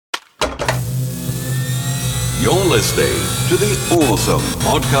You're listening to the Awesome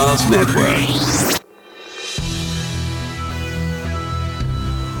Podcast Network.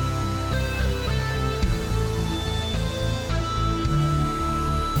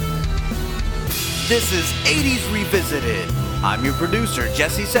 This is 80s Revisited. I'm your producer,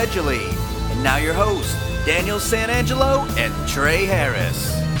 Jesse Sedgley. And now your hosts, Daniel Sanangelo and Trey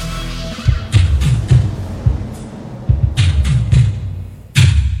Harris.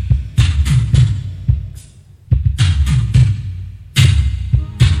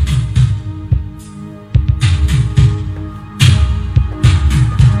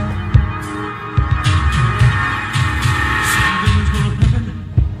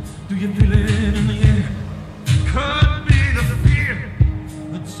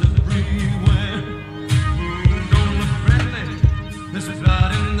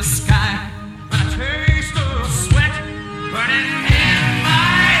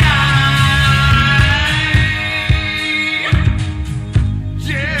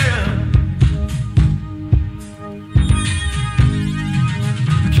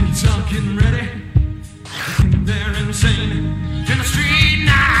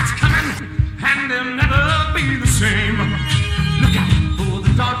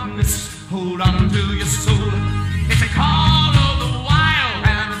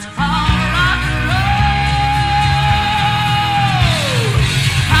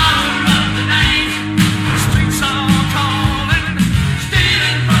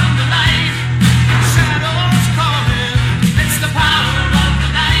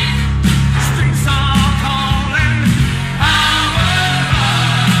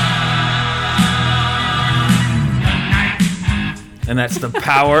 And that's the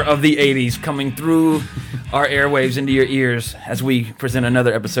power of the 80s coming through our airwaves into your ears as we present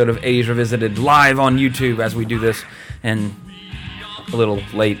another episode of 80s Revisited live on YouTube as we do this, and a little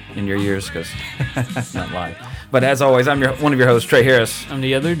late in your ears because it's not live. But as always, I'm one of your hosts, Trey Harris. I'm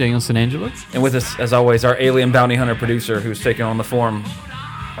the other, Daniel Sanangelo. And with us, as always, our alien bounty hunter producer who's taken on the form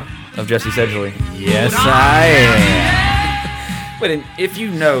of Jesse Sedgley. Yes, I am. But if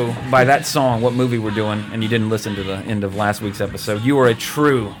you know by that song what movie we're doing, and you didn't listen to the end of last week's episode, you are a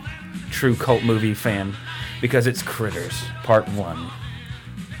true cult movie fan, because it's Critters Part 1.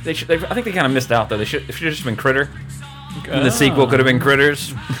 I think they kind of missed out, though. It should have just been Critter. And the sequel could have been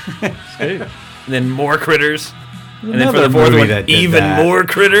Critters. And then more Critters. And then for the fourth one, even more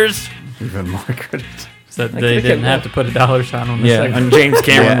Critters. Even more Critters. So they didn't have to put a dollar sign on the second. And James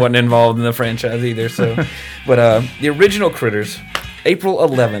Cameron wasn't involved in the franchise either. So, but the original Critters, April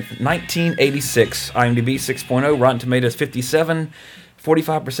 11th, 1986, IMDb 6.0, Rotten Tomatoes 57,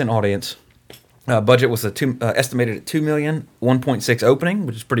 45% audience. Budget was estimated at $2 million, 1.6 opening,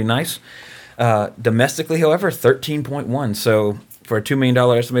 which is pretty nice. Domestically, however, 13.1. So for a $2 million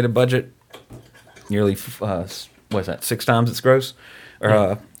estimated budget, nearly what's that? 6 times its gross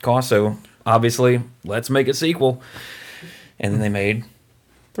or cost. So obviously, let's make a sequel. And then they made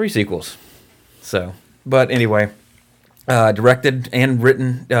 3 sequels. So, but anyway, directed and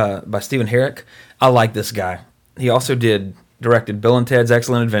written by Stephen Herek. I like this guy. He also directed Bill and Ted's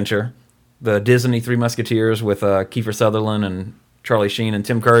Excellent Adventure, the Disney Three Musketeers with Kiefer Sutherland and Charlie Sheen and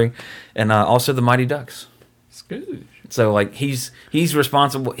Tim Curry, and also The Mighty Ducks. It's good. So like he's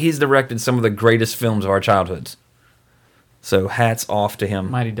responsible. He's directed some of the greatest films of our childhoods. So hats off to him.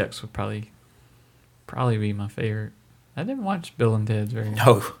 Mighty Ducks would probably be my favorite. I didn't watch Bill and Ted's very much.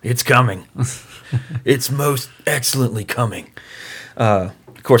 Oh, it's coming. It's most excellently coming. Of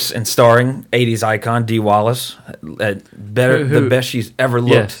course, and starring 80s icon Dee Wallace, the best she's ever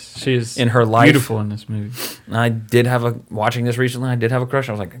looked. Yes, she's in her life. Beautiful in this movie. Watching this recently, I did have a crush.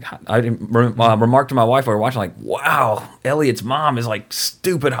 I was like, I remarked to my wife while we were watching, like, wow, Elliot's mom is like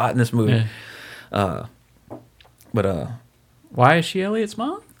stupid hot in this movie. Yeah. But why is she Elliot's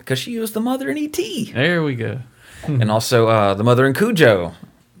mom? Because she was the mother in E.T. There we go. And also the mother in Cujo.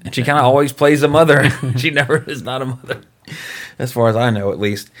 And she kind of always plays a mother. She never is not a mother, as far as I know, at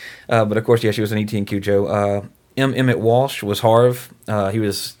least. But of course, yeah, she was in E.T. and Cujo. Emmett Walsh was Harv. He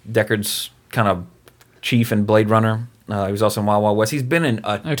was Deckard's kind of chief in Blade Runner. He was also in Wild Wild West. He's been in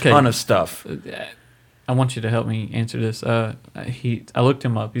a ton of stuff. I want you to help me answer this. I looked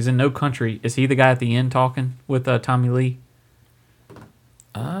him up. He's in No Country. Is he the guy at the end talking with Tommy Lee?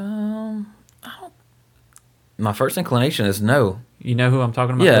 My first inclination is no. You know who I'm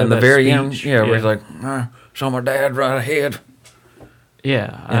talking about? Yeah, in the very speech? end. Yeah, where he's like, saw my dad right ahead.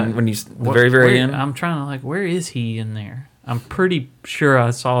 Yeah. And when he's the very end. I'm trying to, where is he in there? I'm pretty sure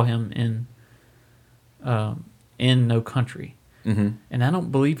I saw him in No Country. Mm-hmm. And I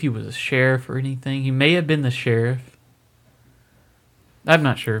don't believe he was a sheriff or anything. He may have been the sheriff. I'm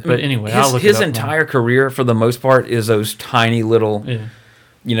not sure, but anyway, I'll look his it up entire career, for the most part, is those tiny little,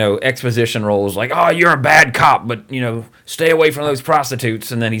 exposition roles. Like, oh, you're a bad cop, but stay away from those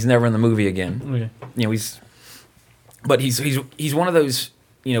prostitutes, and then he's never in the movie again. Yeah. He's one of those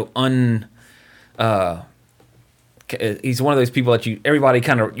he's one of those people that everybody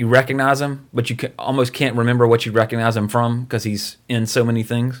kind of you recognize him, but you almost can't remember what you recognize him from because he's in so many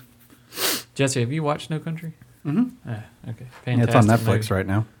things. Jesse, have you watched No Country? Mm-hmm. Okay, fantastic. Yeah, it's on Netflix movie. right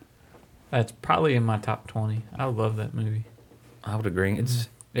now. That's probably in my top 20. I love that movie. I would agree.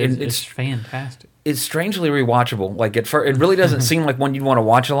 It's fantastic. It's strangely rewatchable. Like at first, it really doesn't seem like one you'd want to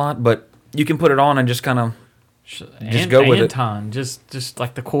watch a lot, but you can put it on and just kind of go with it. Anton, just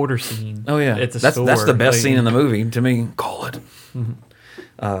like the quarter scene. Oh yeah, at the that's store. the best scene in the movie to me. Call it.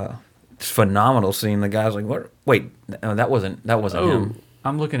 It's a phenomenal scene. The guy's like, "What? Wait, no, that wasn't him."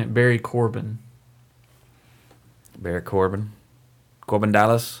 I'm looking at Barry Corbin. Barry Corbin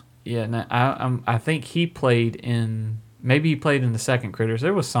Dallas. Yeah, no, I think he played in. Maybe he played in the second Critters.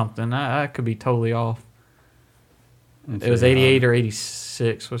 There was something. I could be totally off. It was 88 or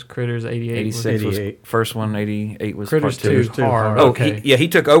 86 was Critters. 88. 86 was 88. first one. 88 was Critters part 2. 2 hard. Oh, Okay. he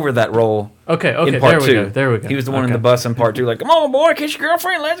took over that role. Okay. In There part we 2. go. There we go. He was the one in Okay. the bus in part 2. Like, come on, boy, kiss your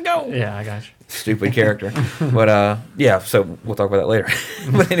girlfriend. Let's go. Yeah, I got you. Stupid character. But yeah, so we'll talk about that later.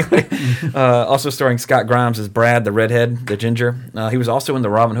 But anyway, also starring Scott Grimes as Brad, the redhead, the ginger. He was also in the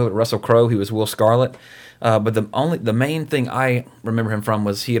Robin Hood with Russell Crowe. He was Will Scarlet. But the main thing I remember him from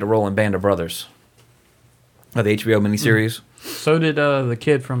was he had a role in Band of Brothers, the HBO miniseries. So did the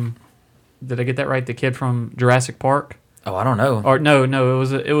kid from. Did I get that right? The kid from Jurassic Park. Oh, I don't know. Or no,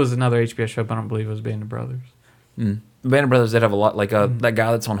 it was another HBO show, but I don't believe it was Band of Brothers. Band of Brothers did have a lot, like that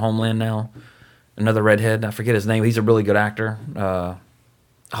guy that's on Homeland now, another redhead. I forget his name. He's a really good actor. I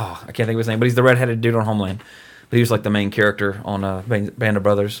can't think of his name, but he's the redheaded dude on Homeland. But he was like the main character on Band of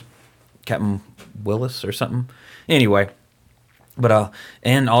Brothers, Captain Willis or something. Anyway, but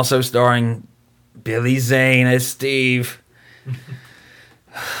and also starring Billy Zane as Steve.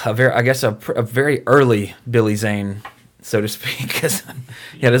 A very early Billy Zane, so to speak, because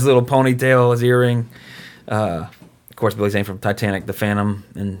he had his little ponytail, his earring. Of course, Billy Zane from Titanic, The Phantom,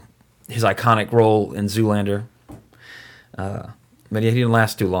 and his iconic role in Zoolander. But yeah, he didn't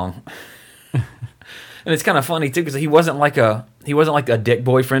last too long. And it's kind of funny too, because he wasn't like a dick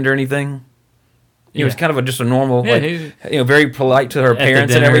boyfriend or anything. He was kind of just a normal, very polite to her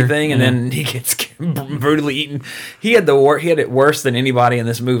parents and everything, and then he gets brutally eaten. He had it worse than anybody in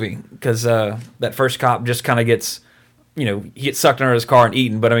this movie, because that first cop just kind of gets, he gets sucked under his car and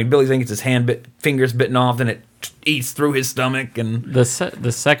eaten. But I mean, Billy Zane gets his fingers bitten off, and it eats through his stomach. And The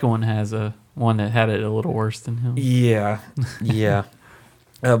second one has one that had it a little worse than him. yeah.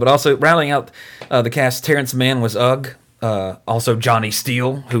 But also rounding out the cast, Terrence Mann was Ugg. Also Johnny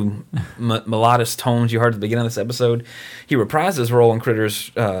Steele, who melodious tones you heard at the beginning of this episode. He reprised his role in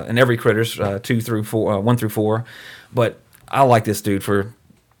Critters, in every Critters, 1 through 4. But I like this dude for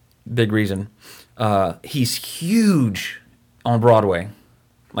big reason. He's huge on Broadway.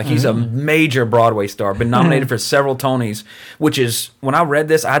 Like, he's a major Broadway star. Been nominated for several Tonys, which is, when I read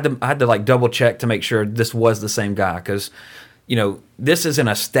this, I had to like double check to make sure this was the same guy, because this is an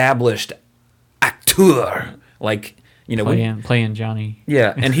established actor. Like, playing Johnny.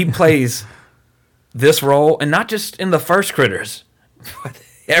 Yeah, and he plays this role, and not just in the first Critters, but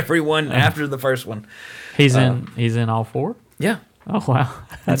everyone after the first one. He's in all 4? Yeah, Oh, wow.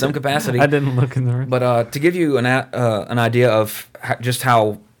 in some capacity. I didn't look in the room. But to give you an idea of just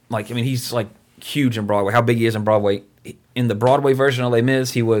how, he's like huge in Broadway, how big he is in Broadway. In the Broadway version of Les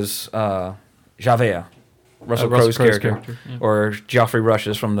Mis, he was Javert, Russell Crowe's character. Yeah. Or Geoffrey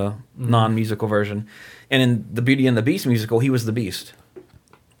Rush's from the non-musical version. And in the Beauty and the Beast musical, he was the Beast.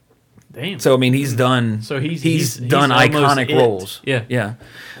 Damn. So I mean, he's done. So he's done almost iconic it. roles. Yeah.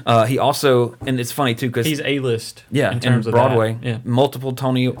 He also, and it's funny too, because He's A-list. yeah, in terms of Broadway, that. Yeah. multiple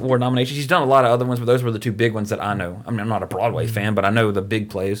Tony Award nominations. He's done a lot of other ones, but those were the 2 big ones that I know. I mean, I'm not a Broadway fan, but I know the big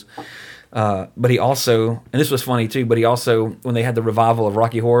plays. But he also, and this was funny too, but he also, when they had the revival of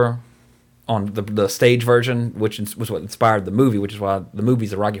Rocky Horror on the stage version, which was what inspired the movie, which is why the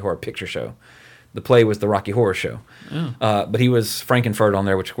movie's the Rocky Horror Picture Show. The play was the Rocky Horror Show. Oh. But he was Frankenfurter on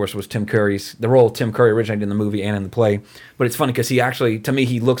there, which of course was the role of Tim Curry originated in the movie and in the play. But it's funny because he actually, to me,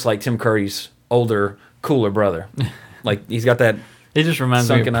 he looks like Tim Curry's older, cooler brother. Like, he's got that It just reminds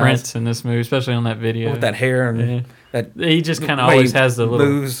me of sunken Prince eyes. in this movie, especially on that video. with that hair and Yeah. that, He just kind of way always he has the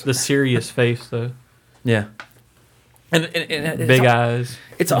moves. the serious face, though. yeah. And it's Big eyes.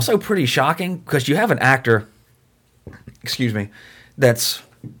 It's also pretty shocking because you have an actor, excuse me, that's,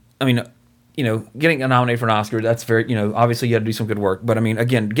 I mean, getting a nomination for an Oscar, that's very, obviously you had to do some good work. But I mean,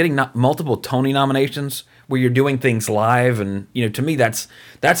 again, getting multiple Tony nominations where you're doing things live, and to me that's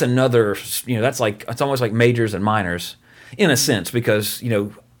another, that's like, it's almost like majors and minors in a sense, because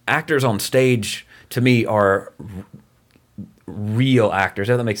actors on stage to me are real actors.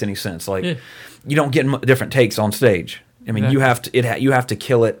 If that makes any sense, like you don't get different takes on stage. I mean, you have to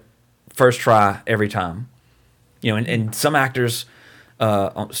kill it first try every time. And some actors.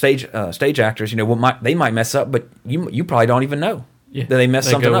 Stage actors, they might mess up, but you probably don't even know that they messed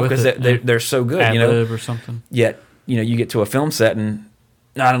something up because they're so good, Ad-lib or something. Yet, you get to a film set and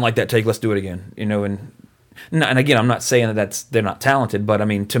no, I don't like that take. Let's do it again. And again, I'm not saying that they're not talented, but I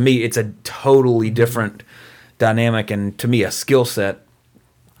mean, to me, it's a totally different dynamic, and to me, a skill set,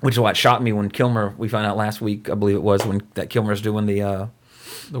 which is what shocked me when Kilmer. We found out last week, I believe it was, when that Kilmer's doing the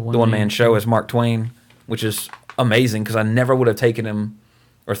one man show as Mark Twain, which is amazing because I never would have taken him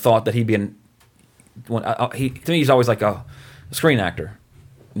or thought that he'd be to me he's always like a screen actor.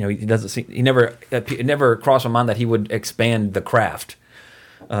 He doesn't see, it never crossed my mind that he would expand the craft,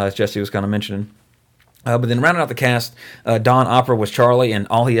 as Jesse was kind of mentioning. But then rounding out the cast, Don Opera was Charlie, and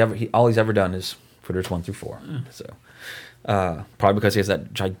all he's ever done is Critters 1 through 4. So probably because he has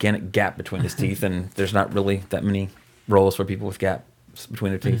that gigantic gap between his teeth, and there's not really that many roles for people with gaps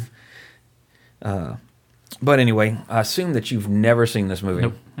between their teeth. But anyway, I assume that you've never seen this movie.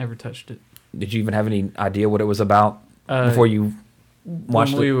 Nope, never touched it. Did you even have any idea what it was about before you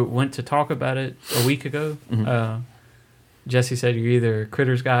watched it? When we went to talk about it a week ago, Jesse said you're either a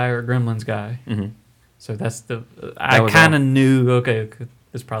Critters guy or a Gremlins guy. So that's I kind of knew, okay,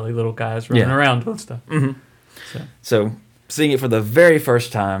 there's probably little guys running around doing stuff. So seeing it for the very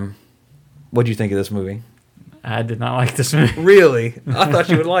first time, what did you think of this movie? I did not like this movie. Really? I thought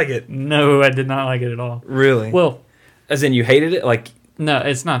you would like it. No, I did not like it at all. Really? Well, as in you hated it? Like, no,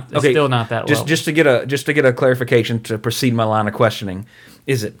 it's not. It's still not that level. Just to get a clarification to proceed my line of questioning,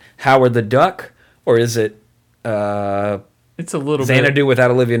 is it Howard the Duck or is it it's a little Xanadu without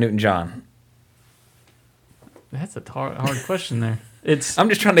Olivia Newton-John? That's a hard question there. I'm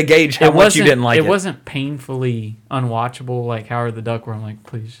just trying to gauge how much you didn't like it. It wasn't painfully unwatchable like Howard the Duck, where I'm like,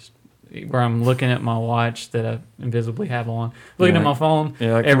 please just. Where I'm looking at my watch that I invisibly have on, looking at my phone looking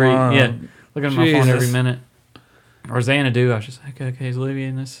at my phone every minute. Or Xanadu, I was just like, okay, is Olivia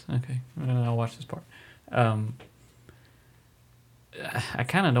in this? Okay, I'll watch this part. I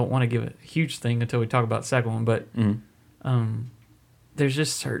kind of don't want to give a huge thing until we talk about the second one, but there's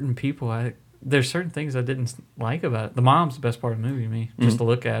just certain people. There's certain things I didn't like about it. The mom's the best part of the movie to me, just to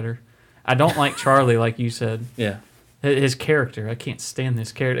look at her. I don't like Charlie, like you said. Yeah. His character, I can't stand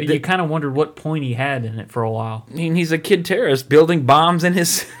this character. You kind of wondered what point he had in it for a while. I mean, he's a kid terrorist building bombs in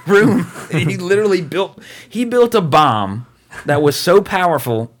his room. He literally built a bomb that was so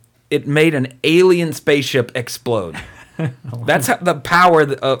powerful it made an alien spaceship explode. That's how the power.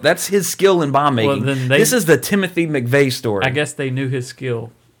 That's his skill in bomb making. Well, this is the Timothy McVeigh story. I guess they knew his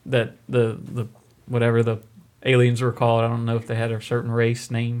skill. That the whatever the aliens were called. I don't know if they had a certain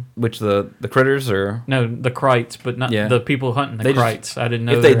race name. Which the critters or no, the Krites, but not the people hunting the Krites. I didn't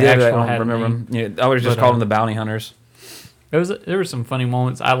know if they did. I don't remember them. Yeah, I would have just called them the bounty hunters. There were some funny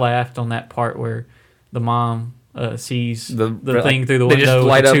moments. I laughed on that part where the mom sees the thing through the window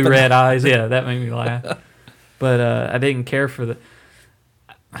with two red eyes. Yeah, that made me laugh. But I didn't care for the.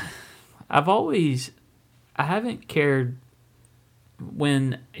 I haven't cared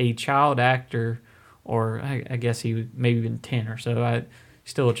when a child actor. Or I guess he would maybe been 10 or so.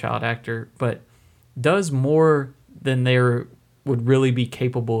 Still a child actor, but does more than they would really be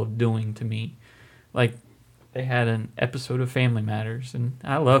capable of doing to me. Like, they had an episode of Family Matters, and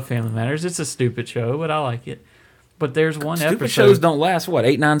I love Family Matters. It's a stupid show, but I like it. But there's one episode... Stupid shows don't last,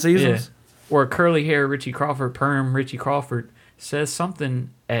 8-9 seasons? Yeah, where curly hair Richie Crawford says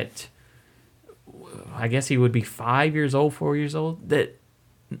something at... I guess he would be 5 years old, 4 years old, that...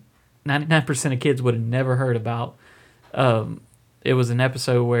 99% of kids would have never heard about. It was an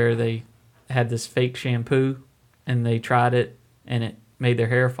episode where they had this fake shampoo and they tried it and it made their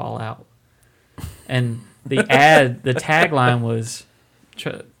hair fall out. And the tagline was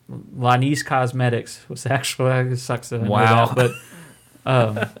Lanise Cosmetics was actually, it sucks that I know that,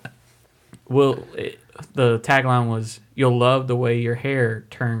 but the tagline was, "You'll love the way your hair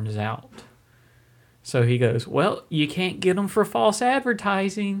turns out." So he goes, "Well, you can't get them for false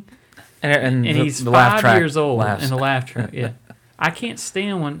advertising." And he's 5 years old in the laugh track. Yeah, I can't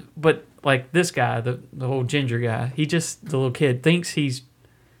stand one. But like this guy, the old ginger guy, the little kid thinks he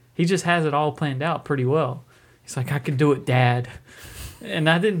just has it all planned out pretty well. He's like, "I can do it, Dad," and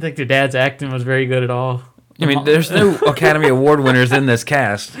I didn't think the dad's acting was very good at all. I mean, there's no Academy Award winners in this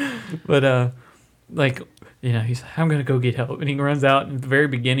cast. But like, you know, he's I'm gonna go get help, and he runs out. And at the very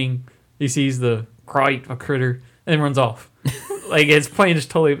beginning, he sees the a critter, and then runs off. Like it's plain just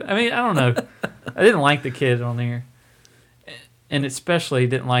totally. I mean, I don't know. I didn't like the kid on there, and especially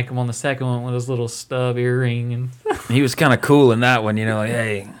didn't like him on the second one with his little stub earring, and He was kind of cool in that one, you know, like,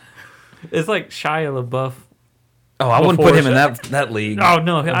 hey. it's like Shia LaBeouf. Oh, I wouldn't put him in that league. Oh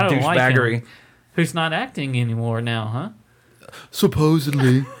no, I don't like douchebaggery. him. Who's not acting anymore now, huh?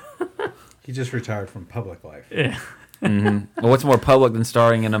 Supposedly. He just retired from public life. Yeah. Well, what's more public than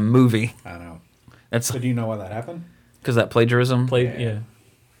starring in a movie? I know. That's So do you know why that happened? because that plagiarism. Played,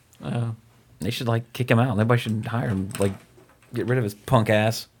 yeah. They should like kick him out. Nobody should hire him. Like, get rid of his punk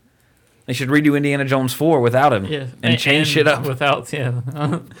ass. They should redo Indiana Jones 4 without him Yeah. and change shit up. Without, yeah.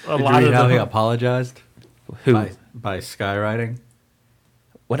 A Did lot you of read how he them. apologized Who? by skywriting?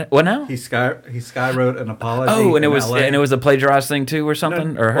 What now? He skywrote an apology. Oh, and in it LA. was a plagiarized thing too, or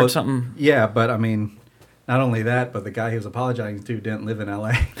something, or heard well, something. Yeah, but I mean, not only that, but the guy he was apologizing to didn't live in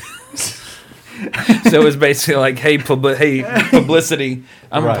LA. So it was basically like, hey, publicity.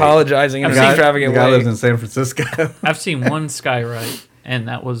 I'm Right. apologizing in an extravagant the guy way. lives in San Francisco. I've seen one skywrite, and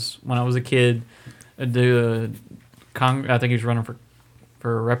that was when I was a kid. I think he was running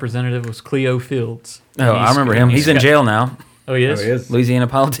for a representative. Was Cleo Fields. Oh, I remember him. He's in jail now. Oh, he Oh, is. he is. Louisiana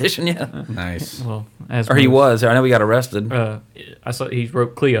politician, yeah. Nice. Well, as Or he most- was. I know he got arrested. I saw he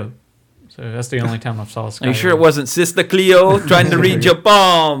wrote Cleo, so that's the only time I saw a skywrite. Are you sure it wasn't Sister Cleo trying to read your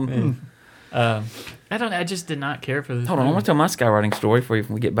palm? I don't. I just did not care for this. Hold on, I movie. want to tell my skywriting story for you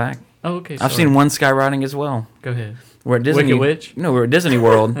when we get back. Oh, okay. I've sorry. seen one skywriting as well. Go ahead. We're at Disney. Wicked Witch? No, we're at Disney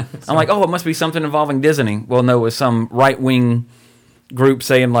World. I'm like, oh, it must be something involving Disney. Well, no, it was some right wing group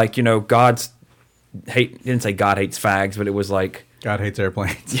saying like, you know, didn't say God hates fags, but it was like God hates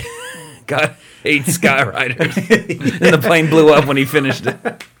airplanes. God hates skywriters. And the plane blew up when he finished it.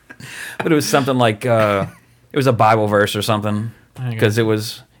 But it was something like it was a Bible verse or something because it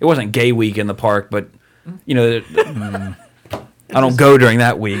wasn't Gay Week in the park, but you know, I don't go during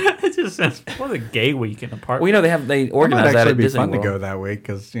that week. It just sounds what a gay week in the park. Well, you know they It might organize that actually at be Disney fun World. to go that week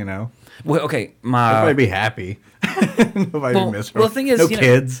because Well, okay, everybody be happy. Nobody Well, be miserable. well, the thing is, no you know-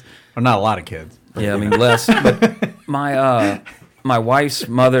 kids. Well, not a lot of kids. Yeah, I mean less. But my wife's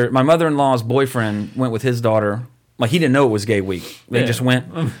mother, my mother-in-law's boyfriend went with his daughter. Like he didn't know it was Gay Week. They Yeah. just went,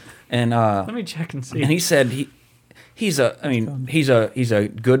 and Let me check and see. he said he's a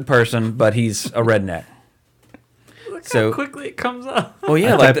good person, but he's a redneck. Look so- how quickly it comes up. Well,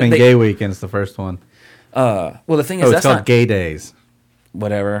 yeah, I like type in Gay Weekend's the first one. well, the thing is Oh, it's that's called not Gay Days.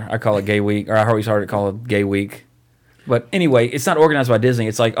 whatever. I call it Gay Week, or I always started to call it Gay Week. But anyway, it's not organized by Disney.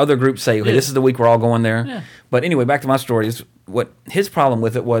 It's like other groups say, okay, Yeah. this is the week we're all going there. Yeah. But anyway, back to my story. Is what his problem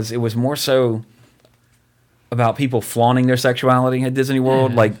with it was more so about people flaunting their sexuality at Disney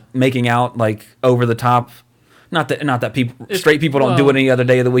World, Yeah. like making out like over the top. Not that people straight people don't do well, it any other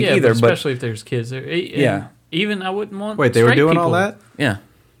day of the week yeah, either. But especially if there's kids there. Yeah. Even I wouldn't want. Wait, they were straight doing people. all that? yeah.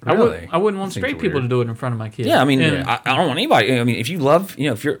 Really? I wouldn't want That seems straight people weird. to do it in front of my kids. Yeah, I mean, And- I don't want anybody. I mean, if you love, you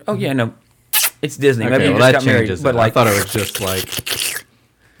know, if you're, oh yeah, no, it's Disney. Okay, Maybe you well, just that got married, changes. but it. like, I thought it was just like.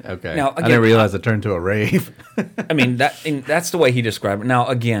 Okay. Now, I again, didn't realize it turned to a rave. I mean that's the way he described it. Now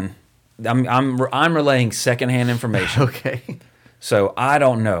again, I'm relaying secondhand information, Okay. so I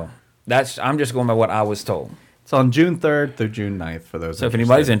don't know. I'm just going by what I was told. It's on June 3rd through June 9th for those. So if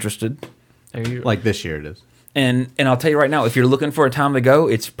anybody's interested, There you- like this year it is. and I'll tell you right now, if you're looking for a time to go,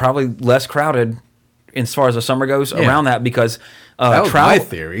 it's probably less crowded as far as the summer goes around that because That was my travel.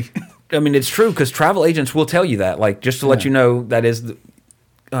 theory. I mean, it's true because travel agents will tell you that. Like just to let you know that is the.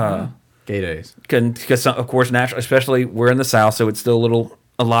 Gay Days. Because of course, naturally, especially we're in the South, so it's still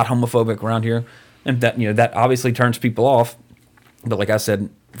a lot homophobic around here, and that obviously turns people off. But like I said,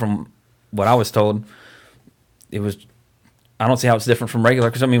 from what I was told, it was. I don't see how it's different from regular.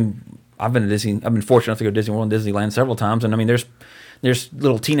 Because I mean, I've been fortunate enough to go to Disney World and Disneyland several times, and I mean, there's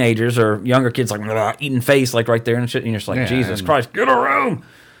little teenagers or younger kids like "Blah," eating face like right there and shit, and you're just like, Yeah, Jesus and- Christ, get a room.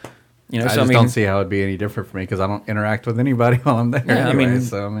 You know, I so just I mean, don't see how it'd be any different for me because I don't interact with anybody while I'm there. Yeah, I anyway, mean-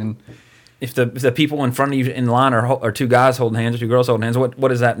 so I mean, if the people in front of you in line are two guys holding hands or two girls holding hands,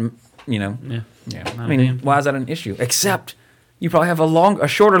 what is that? You know. yeah. yeah. Not I a mean, damn- why is that an issue? Except you probably have a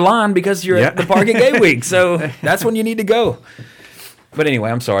shorter line because you're Yeah. at the park at Gay Week, so that's when you need to go. But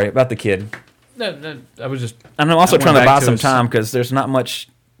anyway, I'm sorry about the kid. No, I was just. And I'm also I went trying to back buy to some his- time because there's not much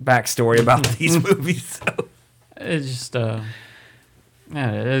backstory about these movies. So. It's just.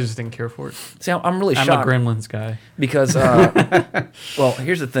 Yeah, I just didn't care for it. See, I'm really I'm shocked a Gremlins guy. because, well,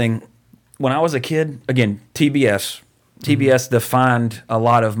 here's the thing. When I was a kid, again, TBS defined a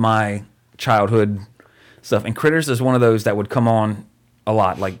lot of my childhood stuff. And Critters is one of those that would come on a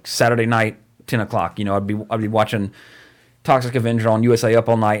lot, like Saturday night, 10 o'clock. You know, I'd be watching Toxic Avenger on USA Up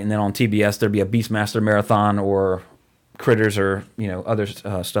All Night, and then on TBS there'd be a Beastmaster marathon or Critters or other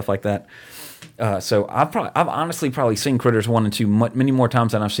stuff like that. So I've honestly probably seen Critters 1 and 2 many more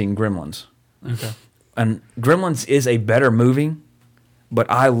times than I've seen Gremlins. Okay. And Gremlins is a better movie, but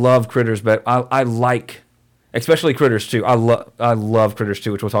I love Critters. But I like, especially Critters 2. I love Critters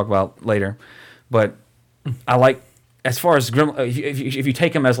 2, which we'll talk about later. But I like, as far as if you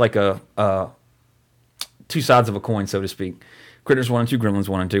take them as like a two sides of a coin, so to speak, Critters 1 and 2, Gremlins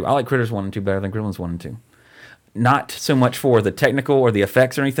 1 and 2. I like Critters 1 and 2 better than Gremlins 1 and 2. Not so much for the technical or the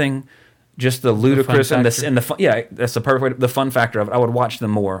effects or anything, just the ludicrous and the fun. Yeah, that's the perfect way. The fun factor of it. I would watch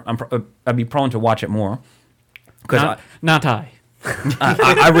them more. I'd be prone to watch it more. Not I.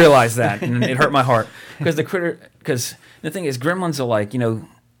 I realized that, and it hurt my heart because the thing is, Gremlins are like,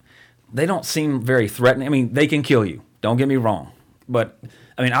 they don't seem very threatening. I mean, they can kill you. Don't get me wrong, but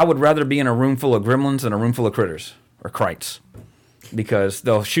I mean, I would rather be in a room full of Gremlins than a room full of Critters or Krites, because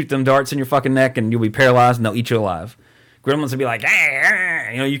they'll shoot them darts in your fucking neck and you'll be paralyzed and they'll eat you alive. Gremlins will be like,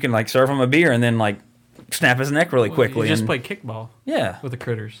 you can like serve him a beer and then like snap his neck really quickly. You just play kickball. Yeah. With the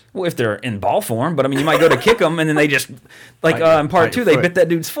Critters. Well, if they're in ball form, but I mean, you might go to kick them and then they just in part 2 they bit that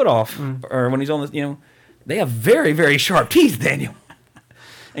dude's foot off, or when he's on the they have very, very sharp teeth, Daniel.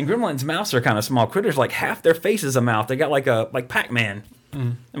 And Gremlins' mouths are kind of small. Critters, like half their face is a mouth. They got like Pac-Man.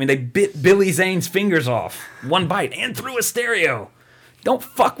 I mean, they bit Billy Zane's fingers off one bite and through a stereo. Don't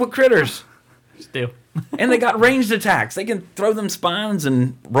fuck with Critters. Still. And they got ranged attacks. They can throw them spines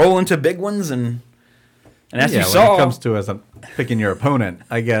and roll into big ones. And as you saw, when it comes to picking your opponent,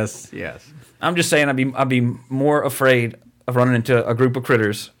 I guess, yes. I'm just saying I'd be more afraid of running into a group of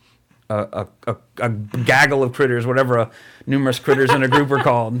critters, a gaggle of critters, whatever numerous critters in a group are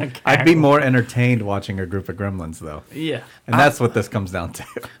called. I'd be more entertained watching a group of Gremlins, though. Yeah. And that's what this comes down to.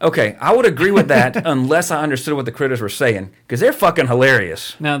 Okay, I would agree with that unless I understood what the critters were saying, because they're fucking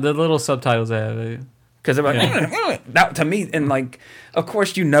hilarious. Now, the little subtitles have Because they're like, that, to me, and like, of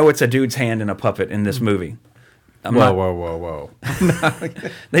course, it's a dude's hand in a puppet in this movie. Whoa.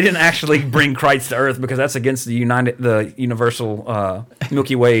 They didn't actually bring Krites to Earth because that's against the Universal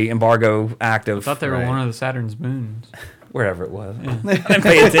Milky Way Embargo Act of. I thought they were one of the Saturn's moons. Wherever it was. Yeah. I didn't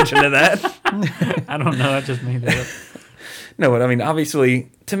pay attention to that. I don't know. I just made that up. No, but I mean,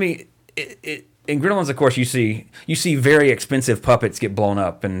 obviously, to me, in Gremlins, of course, you see very expensive puppets get blown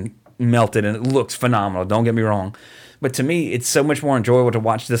up and melted, and it looks phenomenal. Don't get me wrong. But to me, it's so much more enjoyable to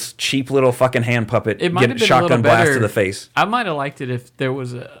watch this cheap little fucking hand puppet get shotgun blast to the face. I might have liked it if there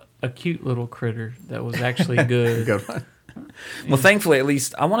was a cute little critter that was actually good. Good one. Well, thankfully, at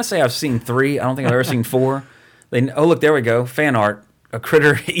least, I want to say I've seen 3. I don't think I've ever seen 4. Look, there we go. Fan art. A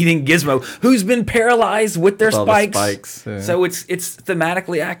critter eating Gizmo who's been paralyzed with their spikes. Yeah. So it's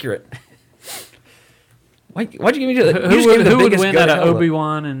thematically accurate. Why'd you give me the Who would win out of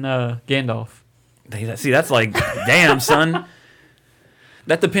Obi-Wan and Gandalf? See, that's like, damn, son.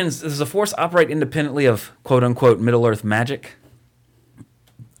 That depends. Does the Force operate independently of quote-unquote Middle-earth magic?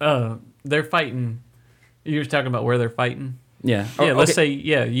 They're fighting. You're talking about where they're fighting? Yeah. Yeah, let's say,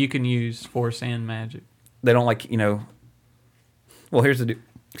 you can use Force and magic. They don't like, Well, here's the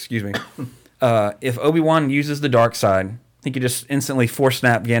excuse me. If Obi-Wan uses the dark side, he could just instantly Force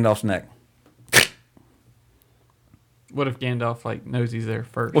snap Gandalf's neck. What if Gandalf knows he's there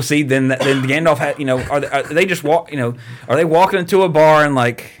first? Well, see, then Gandalf had, are they just are they walking into a bar and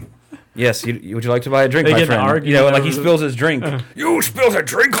like, yes, would you like to buy a drink, they my get friend? Argue like he spills his drink. You spilled a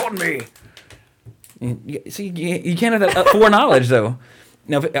drink on me. See, you can't have that foreknowledge though.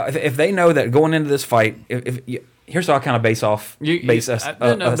 Now, if they know that going into this fight, here's how I kind of base us.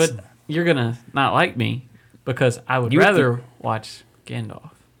 But you're gonna not like me because I would rather watch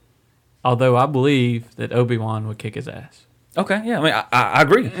Gandalf. Although I believe that Obi-Wan would kick his ass. Okay, yeah, I mean, I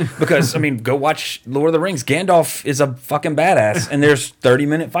agree. Because, go watch Lord of the Rings. Gandalf is a fucking badass, and there's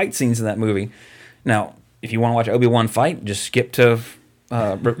 30-minute fight scenes in that movie. Now, if you want to watch Obi-Wan fight, just skip to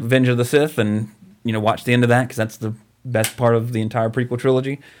Revenge of the Sith and, watch the end of that, because that's the best part of the entire prequel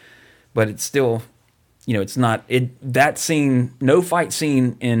trilogy. But it's still, it's not... that scene, no fight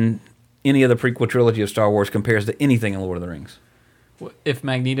scene in any of the prequel trilogy of Star Wars compares to anything in Lord of the Rings. If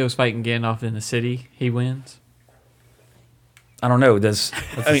Magneto's fighting Gandalf in the city, he wins? I don't know. That's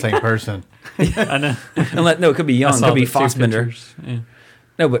the same person. I know. No, it could be young. It could be Fassbender. Yeah.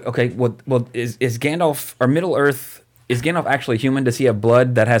 No, but okay. Well, is Gandalf or Middle Earth? Is Gandalf actually human? Does he have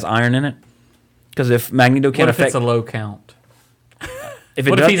blood that has iron in it? Because if Magneto can't affect, what if it's a low count? If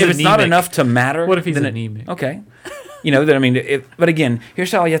it's not enough to matter, what if he's anemic? Okay, but again,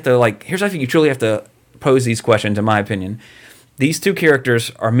 here's how you have to Here's how you truly have to pose these questions, in my opinion. These two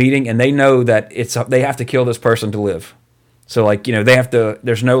characters are meeting, and they know that they have to kill this person to live. So, like, you know, they have to.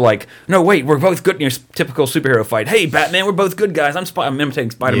 There's no like, no, wait, we're both good in your typical superhero fight. Hey, Batman, we're both good guys. I'm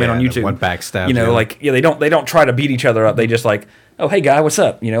imitating Spider-Man on YouTube. One backstab. You know, like, yeah, they don't try to beat each other up. They just like, oh, hey, guy, what's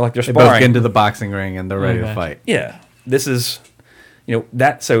up? You know, like they're they sparring. both get into the boxing ring and they're ready to fight. Yeah, this is, you know,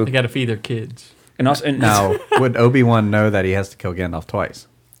 that. So They got to feed their kids. and also and Now, would Obi-Wan know that he has to kill Gandalf twice?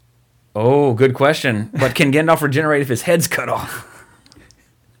 oh, good question. But can Gandalf regenerate if his head's cut off?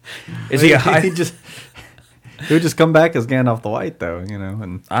 Is he a high? He would just come back as Gandalf the White, though, you know.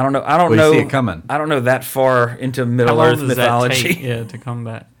 And I don't know. I don't Well, know. you see it coming. I don't know that far into How Middle long Earth does mythology. that take, yeah, to come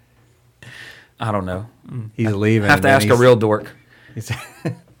back? I don't know. he's leaving. Have to and ask a he's- real dork. he's-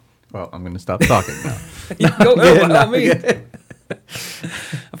 well, I'm going to stop talking now. Go, Yeah, by all no, means. I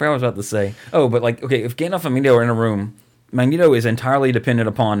forgot what I was about to say. Oh, but like, okay, if Gandalf and Magneto are in a room, Magneto is entirely dependent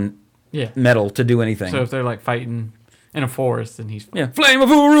upon Yeah. metal to do anything. So if they're like fighting in a forest, then he's yeah, flame of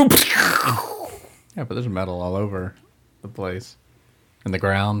Uru. Yeah, but there's metal all over the place. In the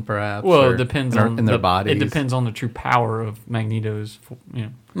ground, perhaps? well, or it depends in, on in their the, bodies. It depends on the true power of Magneto's. You know,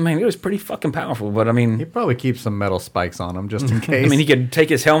 Magneto's pretty fucking powerful, but I He mean, probably keeps some metal spikes on him just in case. I mean, he could take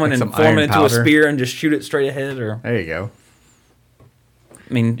his helmet Like and some form iron it into powder. a spear and just shoot it straight ahead. Or There you go.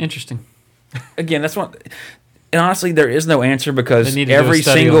 I mean, interesting. again, that's what. And honestly, there is no answer because They need to do a every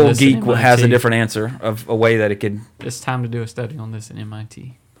study on single this in geek has a MIT. different answer of a way that it could. It's time to do a study on this in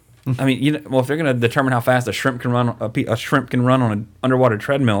MIT. I mean, you know, well, if they're going to determine how fast a shrimp can run, a shrimp can run on an underwater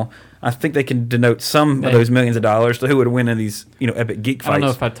treadmill, I think they can denote some of Yeah. those millions of dollars to who would win in these, you know, epic geek I don't fights.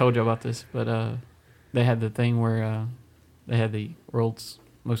 know if I told you about this, but they had the thing where they had the world's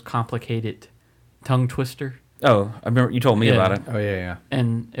most complicated tongue twister, Oh, I remember you told me Yeah. about it. Oh, yeah,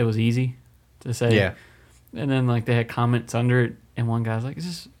 and it was easy to say. yeah. And then like they had comments under it, and one guy's like,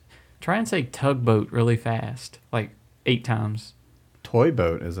 "Just try and say tugboat really fast, like 8 times." Toy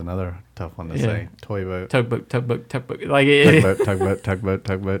boat is another tough one to Yeah. say. Toy boat. Tugboat, tugboat, tugboat. Like it, Tugboat, tugboat, tugboat,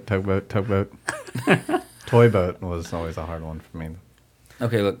 tugboat, tugboat, tugboat. Toy boat was always a hard one for me.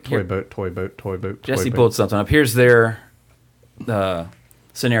 Okay, look. Toy Here, boat, toy boat, toy boat. Jesse toy boat. pulled something up. Here's their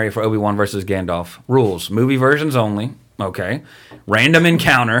scenario for Obi-Wan versus Gandalf. Rules. Movie versions only. Okay. Random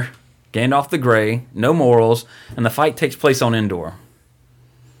encounter. Gandalf the Grey. No morals. And the fight takes place on Endor.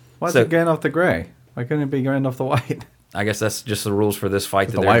 Why is So- it Gandalf the Grey? Why couldn't it be Gandalf the White? I guess that's just the rules for this fight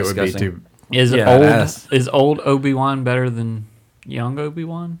that The they're White would be discussing. too. is Yeah, old. badass. Is old Obi-Wan better than young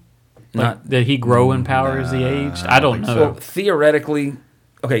Obi-Wan? Like, Not- did he grow in power as he aged? I don't know. Well, theoretically,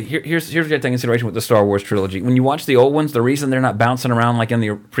 okay, here's what you have to take into consideration with the Star Wars trilogy. When you watch the old ones, the reason they're not bouncing around like in the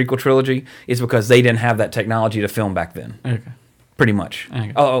prequel trilogy is because they didn't have that technology to film back then. Okay. Pretty much.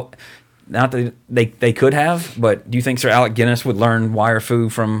 Okay. Oh, not that they could have, but do you think Sir Alec Guinness would learn wire fu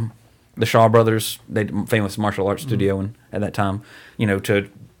from the Shaw Brothers, they famous martial arts studio, at that time, you know, to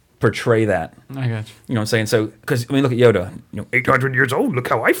portray that? I got you. You know what I'm saying? So, because I mean, look at Yoda. 800 years old. Look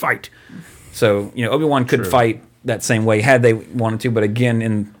how I fight. So, Obi-Wan could fight that same way had they wanted to, but again,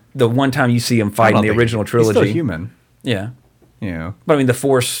 in the one time you see him fight in the original trilogy, He's still human. yeah. You know. But I mean, the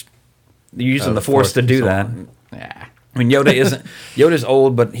Force, you're using the Force to do so that. on. Yeah. I mean, Yoda's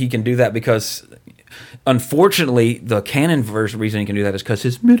old, but he can do that because, unfortunately, the canon reason he can do that is because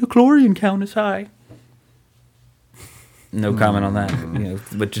his midichlorian count is high. No comment on that,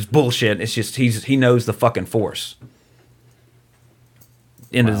 but just bullshit. It's just he knows the fucking Force.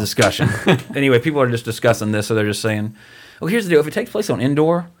 End of discussion. Anyway, people are just discussing this, so they're just saying, "Oh, here's the deal. If it takes place on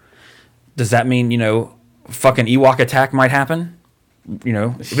Endor, does that mean fucking Ewok attack might happen?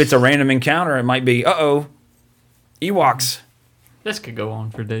 If it's a random encounter, it might be Ewoks." This could go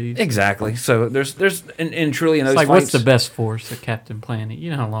on for days. Exactly. So there's and truly in those It's like, fights, what's the best force at Captain Planet? You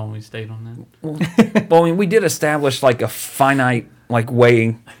know how long we stayed on that. well, I mean, we did establish like a finite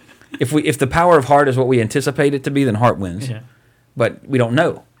way. If the power of heart is what we anticipate it to be, then heart wins. Yeah. But we don't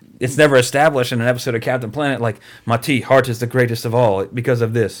know. It's never established in an episode of Captain Planet like Mati, heart is the greatest of all because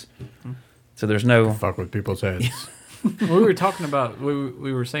of this. So there's no. Fuck with people's heads. We were talking about,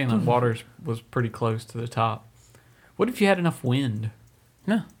 we were saying that water was pretty close to the top. What if you had enough wind?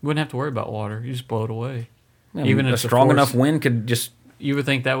 No. You wouldn't have to worry about water. You just blow it away. I mean, Even a if the strong force- enough wind could just. You would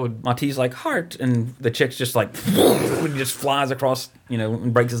think that would. Mati's like heart, and the chick's just like he just flies across,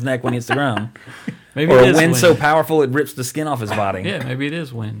 and breaks his neck when he hits the ground. Maybe Or it a is wind wind. so powerful it rips the skin off his body. Yeah, maybe it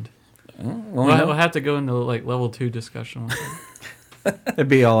is wind. Well, We'll have to go into level 2 discussion. With it. It'd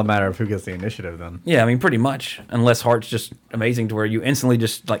be all a matter of who gets the initiative then. Yeah, I mean, pretty much. Unless Heart's just amazing to where you instantly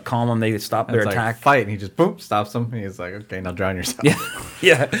just calm them, they stop their It's like, attack. fight, and he just boom stops him. He's like, okay, now drown yourself. Yeah,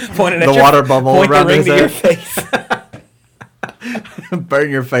 yeah. Pointing at The your- water bubble point around the ring his to your head. face. Burn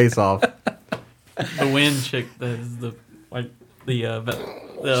your face off. The wind chick. That's the like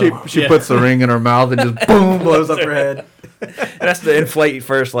the. She puts the ring in her mouth and just boom blows up her head. That's the inflate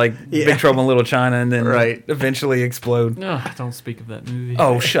first, like Big Trouble in Little China, and then Right. eventually explode. No, don't speak of that movie.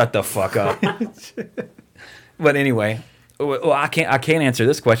 Oh, shut the fuck up. But anyway, well, I can't answer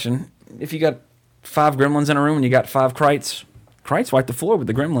this question. If you got 5 gremlins in a room and you got 5 Krites wipe the floor with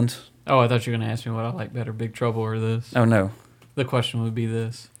the gremlins. Oh, I thought you were gonna ask me what I like better, Big Trouble or this. Oh no, The question would be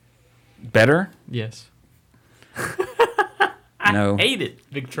this. better? Yes. No. Hate it.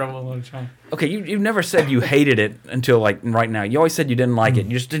 Big Trouble in Little China. Okay, you've never said you hated it until like right now. You always said you didn't like it.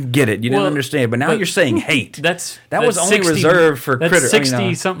 You just didn't get it. You didn't Well, understand. But now but you're saying hate. That was only reserved for that's Critter.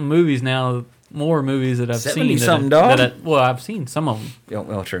 60 something movies now. More movies that I've 70 seen. something, dog? I've seen some of them. Oh,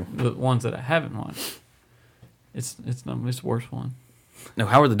 well, true. The ones that I haven't watched. It's the worst one. No,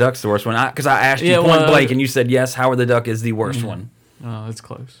 Howard the Duck's the worst one. Because I asked you Yeah, point well, blank, and you said yes. Howard the Duck is the worst one. Oh, it's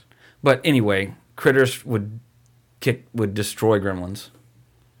close. But anyway, Critters would destroy Gremlins.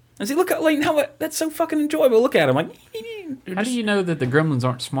 And see, look at Layton, that's so fucking enjoyable. Look at him, like. How do you know that the gremlins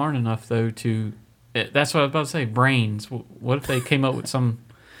aren't smart enough though to? That's what I was about to say. Brains. What if they came up with some?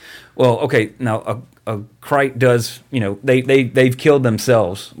 Well, okay, now a Krite does, they've killed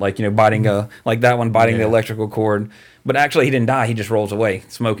themselves, like, biting like that one biting the electrical cord. But actually, he didn't die. He just rolls away,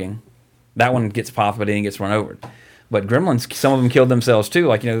 smoking. That one gets popped, but he gets run over. But Gremlins, some of them killed themselves too.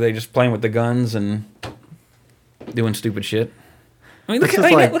 Like, they just playing with the guns and doing stupid shit. I mean, look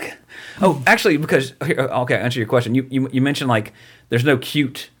at. Oh, actually, because okay, answer your question. You mentioned like there's no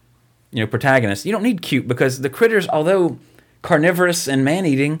cute, protagonist. You don't need cute because the critters, although carnivorous and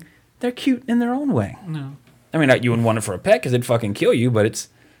man-eating, they're cute in their own way. No. I mean, you wouldn't want it for a pet because it'd fucking kill you, but it's.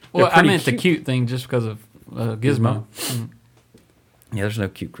 Well, I meant the cute thing just because of Gizmo. Yeah, there's no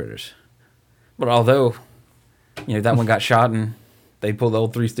cute critters. But although, that one got shot and they pulled the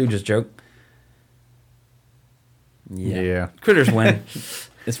old Three Stooges joke. Yeah. Critters win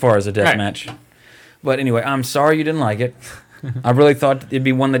as far as a death Right. match. But anyway, I'm sorry you didn't like it. I really thought it'd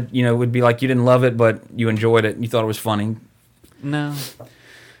be one that, would be like you didn't love it, but you enjoyed it and you thought it was funny. No.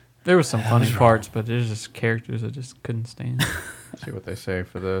 There was some funny parts, but there's just characters I just couldn't stand. See what they say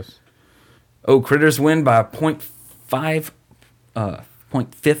for this. Oh, Critters win by 0.5,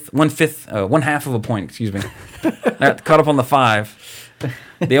 1/5 of a point, excuse me. That caught up on the 5.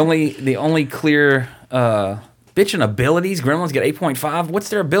 The only clear bitchin' abilities, Gremlins get 8.5. What's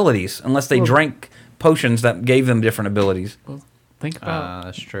their abilities? Unless they drank potions that gave them different abilities. Well, think about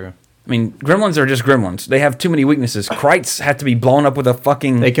That's true. I mean, Gremlins are just Gremlins. They have too many weaknesses. Krites have to be blown up with a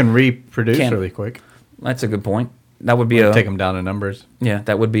fucking... They can reproduce Can- really quick. That's a good point. That would be Take them down in numbers. Yeah,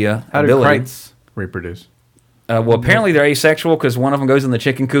 that would be a How do ability. Krites reproduce? Well, apparently they're asexual because one of them goes in the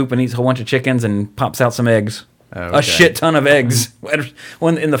chicken coop and eats a whole bunch of chickens and pops out some eggs. Oh, A okay. shit ton of eggs.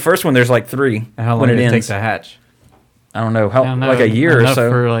 When in the first one, there's like 3. And how long when did it take ends. to hatch? I don't know. I don't know, Like a year or enough so.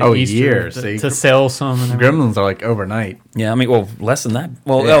 For like Oh, Easter years. to, See? to sell some. And everything. Gremlins are like overnight. Yeah, I mean, well, less than that.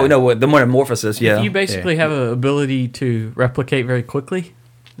 Well, Yeah. oh, no, the metamorphosis, yeah. If you basically have an ability to replicate very quickly,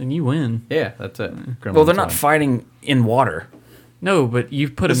 then you win. Yeah, that's it. Well, they're Gremlins not are. fighting in water. No, but you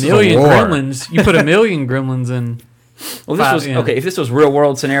put This a is a million war. gremlins. You put a million gremlins in. Well, this was Yeah. okay. If this was real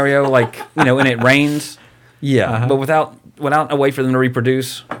world scenario, like and it rains, yeah, but without a way for them to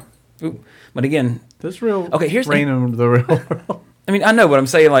reproduce. Ooh. But again, This real. Okay, here's the- rain in the real world. I mean, I know, but I'm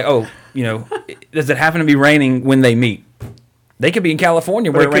saying like, does it happen to be raining when they meet? They could be in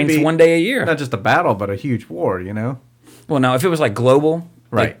California where it could rains be one day a year. Not just a battle, but a huge war. You know. Well, now if it was like global,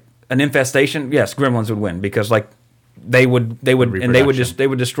 Right. like an infestation, yes, Gremlins would win because like they would and they would Reproduction. they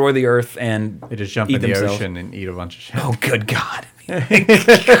would destroy the earth and They just jump eat in the themselves. ocean and eat a bunch of shit. Oh, good God.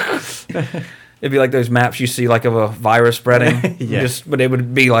 It'd be like those maps you see like of a virus spreading. Yeah. But it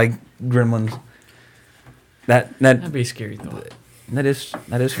would be like Gremlins. That'd be a scary thought. That is very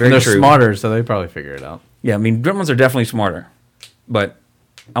And they're true. smarter, so they probably figure it out. Yeah, I mean, Gremlins are definitely smarter. But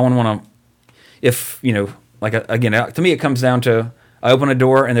I wouldn't want to, if, like, again, to me it comes down to, I open a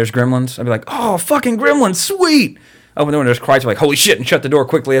door and there's Gremlins. I'd be like, oh, fucking Gremlins, sweet. I open the door and there's Krites, like, holy shit, and shut the door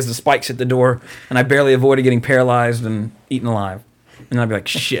quickly as the spikes hit the door. And I barely avoided getting paralyzed and eaten alive. And then I'd be like,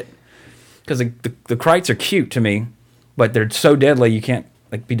 shit. Because the Krites are cute to me, but they're so deadly you can't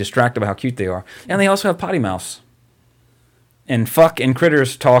like be distracted by how cute they are. And they also have potty mouths. And fuck and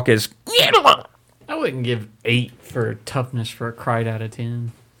critters talk is... I wouldn't give 8 for toughness for a Krite out of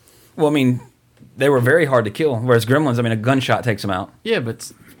 10. Well, I mean, they were very hard to kill. Whereas Gremlins, I mean, a gunshot takes them out. Yeah, but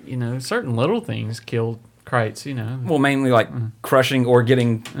certain little things killed Krites. Well, mainly like crushing or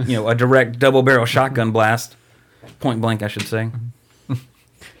getting, a direct double barrel shotgun blast. Point blank, I should say.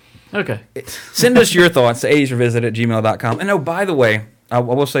 Okay. Send us your thoughts to 80srevisit@gmail.com. And oh, by the way, I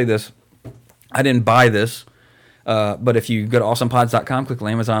will say this. I didn't buy this, but if you go to awesomepods.com, click the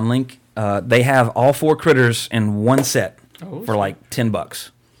Amazon link, they have all 4 critters in one set for like $10.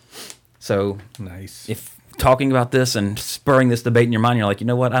 So Nice. if talking about this and spurring this debate in your mind, you're like, you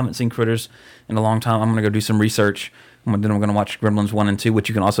know what, I haven't seen Critters in a long time. I'm going to go do some research. Then I'm going to watch Gremlins 1 and 2, which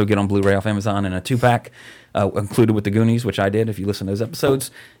you can also get on Blu-ray off Amazon in a 2-pack, included with the Goonies, which I did if you listen to those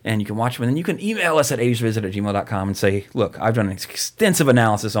episodes. And you can watch them. And then you can email us at 80svisit@gmail.com and say, look, I've done an extensive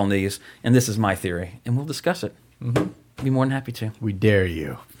analysis on these, and this is my theory. And we'll discuss it. Be more than happy to. We dare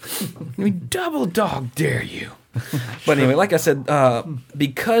you. We double dog dare you. But anyway, like I said,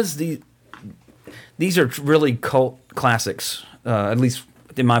 because these are really cult classics, at least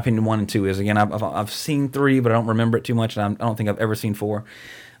in my opinion, 1 and 2 is. Again, I've seen 3, but I don't remember it too much, and I don't think I've ever seen 4.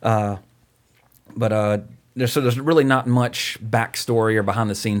 There's really not much backstory or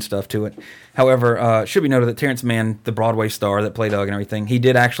behind-the-scenes stuff to it. However, it should be noted that Terrence Mann, the Broadway star that played Doug and everything, he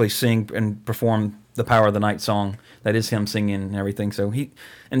did actually sing and perform the Power of the Night song. That is him singing and everything. So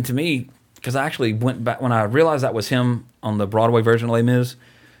and to me, because I actually went back, when I realized that was him on the Broadway version of Les Mis,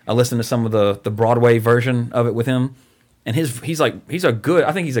 I listened to some of the Broadway version of it with him, and I think he's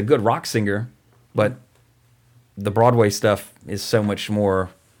a good rock singer, but the Broadway stuff is so much more,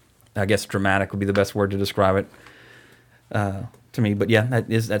 I guess, dramatic would be the best word to describe it to me. But yeah,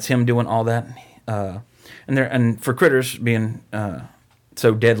 that's him doing all that, and for Critters being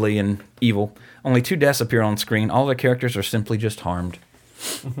so deadly and evil, only 2 deaths appear on screen. All the characters are simply just harmed.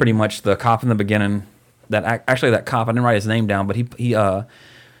 Pretty much the cop in the beginning, that cop, I didn't write his name down, but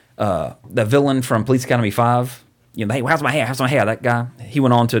the villain from Police Academy 5, you know, hey, how's my hair, that guy, he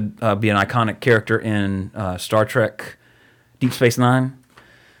went on to be an iconic character in Star Trek Deep Space Nine.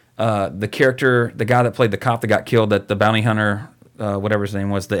 The guy that played the cop that got killed, that the bounty hunter, whatever his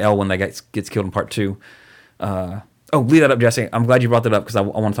name was, the L one that gets killed in part 2. Leave that up, Jesse. I'm glad you brought that up because I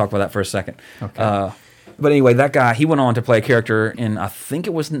want to talk about that for a second. Okay. But anyway, that guy, he went on to play a character in, I think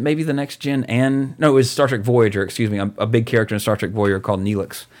it was maybe the Next Gen, it was Star Trek Voyager, excuse me, a big character in Star Trek Voyager called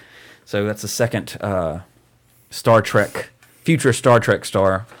Neelix. So that's the second future Star Trek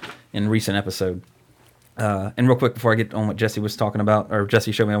star in recent episode. And real quick before I get on what Jesse was talking about, or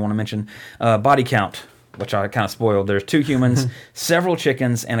Jesse showed me, I want to mention body count, which I kind of spoiled. There's 2 humans, several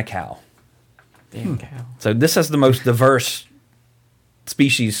chickens, and a cow. Damn cow. So this has the most diverse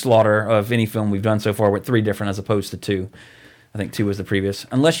species slaughter of any film we've done so far, with 3 different as opposed to 2. I think 2 was the previous.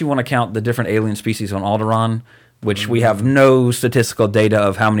 Unless you want to count the different alien species on Alderaan, which we have no statistical data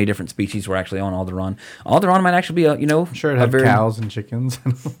of how many different species were actually on Alderaan. Alderaan might actually be I'm sure it had cows and chickens.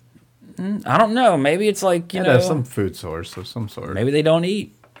 I don't know. Maybe it's like, you know, some food source of some sort. Maybe they don't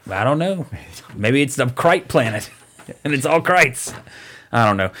eat. I don't know. Maybe it's the Krite planet, and it's all Krites. I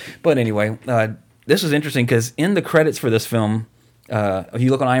don't know. But anyway, this is interesting because in the credits for this film, if you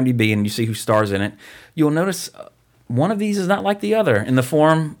look on IMDb and you see who stars in it, you'll notice one of these is not like the other, in the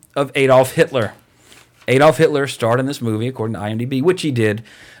form of Adolf Hitler. Adolf Hitler starred in this movie, according to IMDb, which he did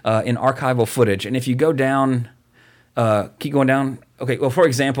in archival footage. And if you go down, keep going down. Okay, well, for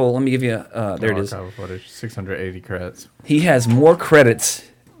example, let me give you, there it is. Archival footage, 680 credits. He has more credits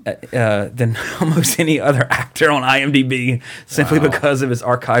than almost any other actor on IMDb, simply because of his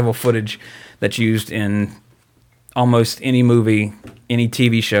archival footage that's used in almost any movie, any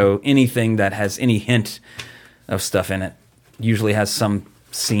TV show, anything that has any hint of stuff in it, usually has some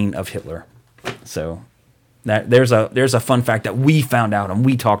scene of Hitler. So there's a fun fact that we found out and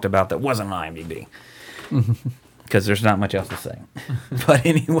we talked about that wasn't on IMDb, because there's not much else to say. But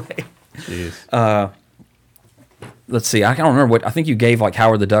anyway, let's see. I don't remember what I think you gave, like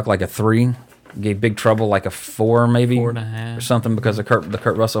Howard the Duck like a 3. You gave Big Trouble like a 4, maybe 4.5 or something, because of the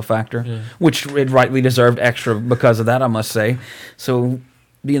Kurt Russell factor, which it rightly deserved extra because of that, I must say. So,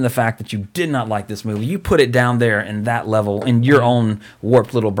 being the fact that you did not like this movie, you put it down there in that level in your own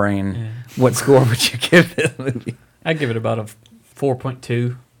warped little brain. Yeah. What score would you give this movie? I'd give it about a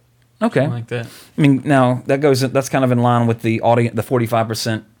 4.2. Okay, like that. I mean, now that's kind of in line with the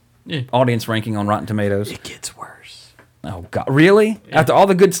 45% audience ranking on Rotten Tomatoes. It gets worse. Oh God, really? Yeah. After all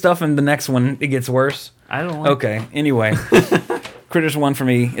the good stuff in the next one, it gets worse? I don't like Okay, anyway. Critters 1 for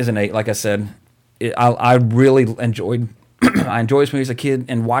me is an 8, like I said. I really enjoyed I enjoyed this movie as a kid,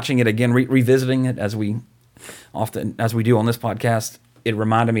 and watching it again, revisiting it as we do on this podcast, it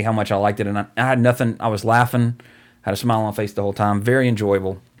reminded me how much I liked it, and I had nothing. I was laughing, had a smile on my face the whole time. Very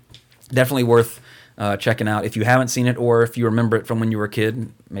enjoyable. Definitely worth checking out if you haven't seen it, or if you remember it from when you were a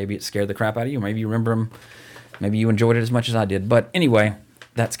kid. Maybe it scared the crap out of you. Maybe you remember them. Maybe you enjoyed it as much as I did. But anyway,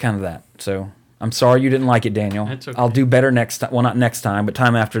 that's kind of that. So I'm sorry you didn't like it, Daniel. That's okay. I'll do better next time. Well, not next time, but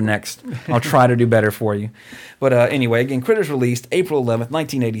time after next. I'll try to do better for you. But anyway, again, Critters released April 11th,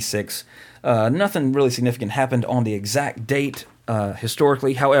 1986. Nothing really significant happened on the exact date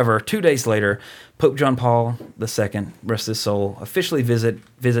historically. However, 2 days later, Pope John Paul II, rest his soul, officially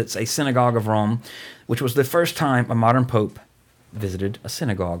visits a synagogue of Rome, which was the first time a modern pope visited a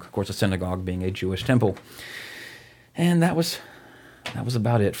synagogue. Of course, a synagogue being a Jewish temple. And that was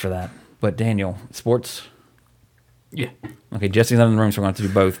about it for that. But Daniel, sports? Yeah. Okay, Jesse's not in the room, so we're going to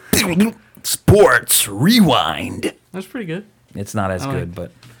have to do both. Sports Rewind. That's pretty good. It's not as I like good,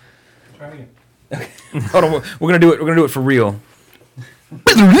 but Try again. hold on, we're gonna do it. We're gonna do it for real.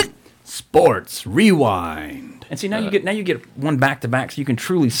 Sports Rewind. And see, now you get one back to back, so you can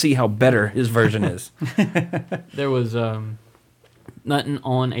truly see how better his version is. There was nothing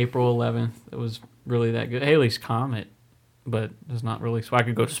on April 11th that was really that good. Haley's Comet, but it's not really. So I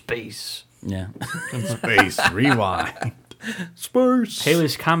could go to space. Yeah. Space Rewind. Spurs.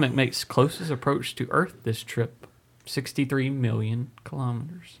 Haley's Comet makes closest approach to Earth this trip, 63 million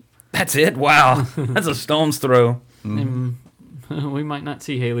kilometers. That's it. Wow, that's a stone's throw. And we might not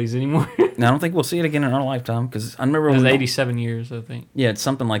see Haley's anymore. Now, I don't think we'll see it again in our lifetime because I remember It was when 87 years, I think. Yeah, it's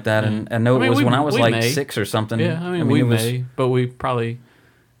something like that, and Yeah. I know I mean, it was we- when I was we like may. 6 or something. Yeah, I mean we it was- may, but we probably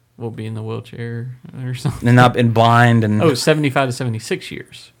will be in the wheelchair or something. and not been blind, and Oh, 75 to 76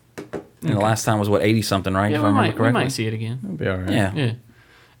 years. and the last time was what 80 something, right? Yeah, if we I remember might, we correctly. might see it again. It'll be all right. Yeah,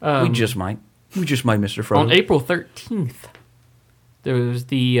 Yeah. we just might, Mr. Frodo. On April 13th, there was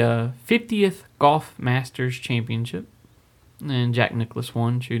the 50th Golf Masters Championship, and Jack Nicklaus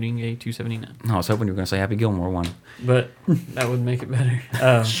won, shooting a 279. I was hoping you were going to say Happy Gilmore won. But that would make it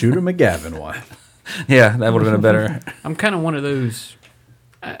better. Shooter McGavin won. Yeah, that would have been a better. I'm kind of one of those.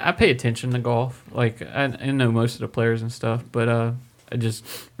 I pay attention to golf. Like I know most of the players and stuff, but I just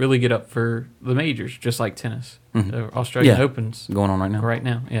really get up for the majors, just like tennis. Australian Yeah. Opens Going on right now. right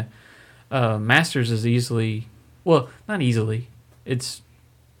now. Yeah, Masters is easily, well, not easily. It's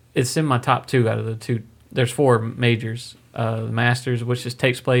in my top two out of the two. There's 4 majors. The Masters, which just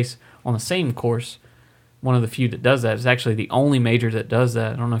takes place on the same course, one of the few that does that. It's actually the only major that does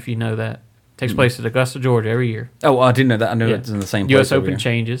that. I don't know if you know that. Takes place at Augusta, Georgia, every year. Oh, I didn't know that. I knew Yeah. it's in the same place. U.S. every Open year.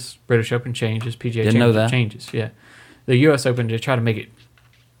 changes, British Open changes, PGA Didn't know Championship that. changes. Yeah, the U.S. Open, they try to make it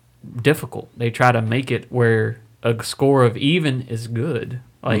difficult. They try to make it where a score of even is good.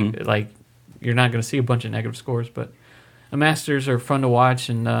 Like you're not going to see a bunch of negative scores, but the Masters are fun to watch,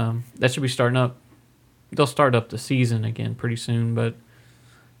 and that should be starting up. They'll start up the season again pretty soon, but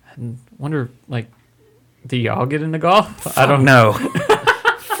I wonder, like, do y'all get into golf? I don't know.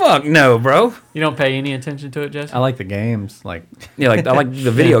 Fuck no, bro. You don't pay any attention to it, Jesse? I like the games. Like, Yeah, like I like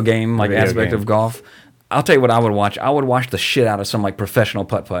the video game like Video aspect game. of golf. I'll tell you what I would watch. I would watch the shit out of some like professional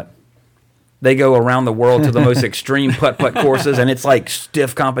putt-putt. They go around the world to the most extreme putt-putt courses, and it's like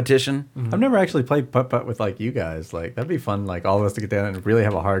stiff competition. I've never actually played putt putt with like you guys. Like that'd be fun. Like all of us to get down and really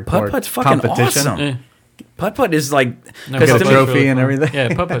have a hardcore Putt-putt's fucking competition. awesome. Eh. Putt-putt is like No, because Get a to me, putt-putt's trophy and fun. everything.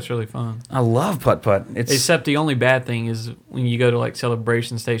 Yeah, putt-putt's really fun. I love putt-putt. It's Except the only bad thing is when you go to like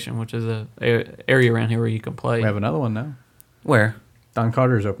Celebration Station, which is a area around here where you can play. We have another one now. where? Don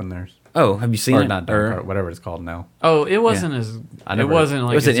Carter's opened theirs. Oh, have you seen Or it? not Don Carter, whatever it's called now. Oh, it wasn't as. I It never- wasn't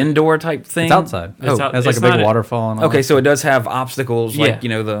like. was it it's- indoor type thing? It's outside. It's Oh, out- It has like it's a big not waterfall and all okay, that. so it does have obstacles, Yeah, like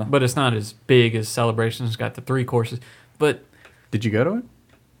the. But it's not as big as Celebration. It's got the 3 courses. But Did you go to it?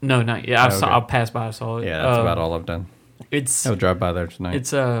 no, not yet. I Oh, saw. okay. I passed by. I saw it. Yeah, that's about all I've done. It's I'll drive by there tonight.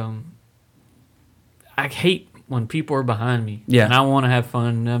 it's I hate when people are behind me. Yeah. And I want to have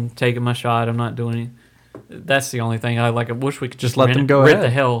fun. I'm taking my shot. I'm not doing it. That's the only thing I like. I wish we could Just let rent, them go rent ahead. the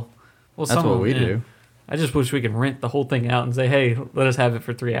hell. Well, That's some what of we them, yeah. do. I just wish we could rent the whole thing out and say, "Hey, let us have it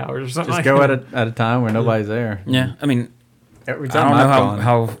for 3 hours or something." Just like go that. at a time where nobody's there. Yeah, I mean, Every I time don't know I've gone,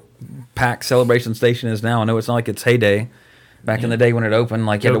 how packed Celebration Station is now. I know it's not like its heyday. Back in the day when it opened,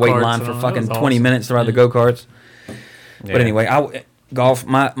 like you had to wait in Go-karts line and for all that fucking was 20 awesome. minutes to ride the Yeah. go-karts. Yeah. But anyway, golf.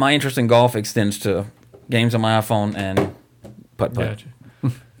 My interest in golf extends to games on my iPhone and putt-putt. Gotcha.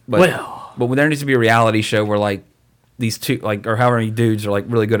 But, Well. but there needs to be a reality show where like these two, like or however many dudes are like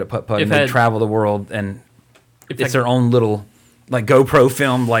really good at putt-putt, If and they had- travel the world, and If it's I- their own little like GoPro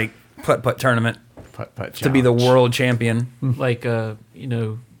film like putt-putt tournament putt to be the challenge. world champion. like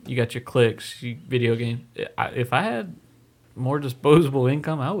you got your clicks, video game. If I had more disposable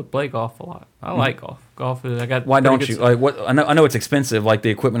income, I would play golf a lot. I like golf. Golf is. I got. Why pretty don't good you? stuff. Like what? I know it's expensive, like the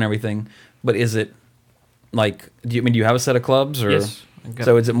equipment and everything, but is it like? Do you have a set of clubs or? Yes. I got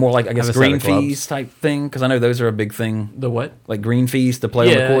So is it more like I guess have a set green of clubs. fees type thing? Because I know those are a big thing, the what? like green fees to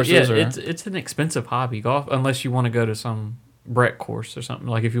play on the courses. Yeah, or? it's an expensive hobby, golf, unless you want to go to some Brett course or something.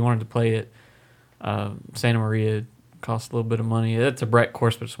 Like if you wanted to play it Santa Maria costs a little bit of money. It's a Brett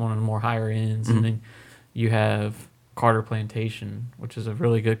course, but it's one of the more higher ends. And then you have Carter Plantation, which is a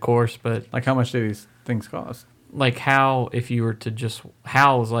really good course. But Like, how much do these things cost? like Howell, if you were to just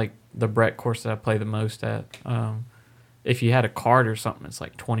Howell is like the Brett course that I play the most at. If you had a card or something, it's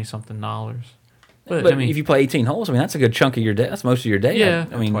like $20-something. But I mean, if you play 18 holes, I mean, that's a good chunk of your day. That's most of your day. Yeah.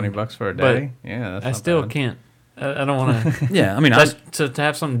 I mean, $20 for a but day? Yeah, that's I not still bad. can't. I don't want to. yeah. I mean, I, to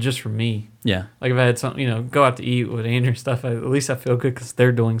have something just for me. yeah. Like if I had something, go out to eat with Andrew and stuff. At least I feel good because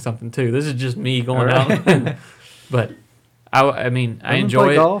they're doing something too. This is just me going out. But I mean, I enjoy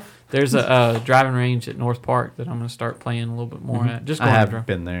play it. golf? There's a driving range at North Park that I'm going to start playing a little bit more at. Just I going have to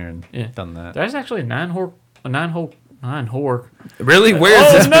been there and done that. There's actually a nine hole. Really? Where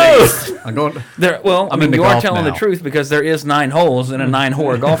is this place? I'm going. There, well, I I'm mean, into you are golf telling the now. truth because there is 9 holes in a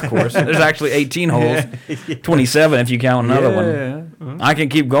 9-hole golf course. There's actually 18 holes, 27 if you count another one. I can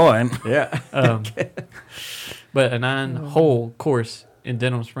keep going. Yeah. But a 9-hole course in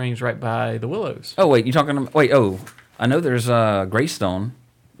Denham Springs, right by the Willows. Oh wait, you talking? Wait, oh, I know there's Greystone.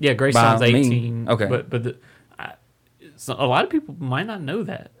 Yeah, Greystone's By me. 18. Okay. But so a lot of people might not know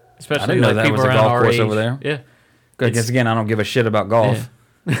that, especially didn't know like that people was a around golf our course age. over there. Yeah. Because again, I don't give a shit about golf.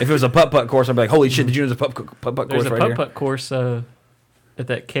 If it was a putt-putt course, I'd be like, holy shit, did you know there's a putt-putt There's course a right here? putt-putt course at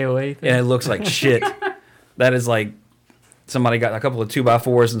that KOA thing. And it looks like shit. That is like somebody got a couple of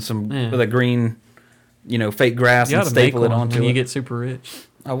 2x4s and some with a green, fake grass You and ought to make staple it one onto when it. you get super rich.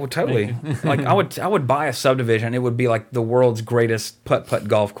 I would totally. Like I would buy a subdivision. It would be like the world's greatest putt-putt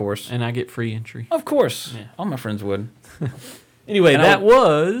golf course. And I get free entry. Of course. Yeah. All my friends would. Anyway, And that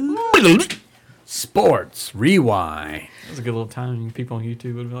was Sports Rewind. a good little timing. People on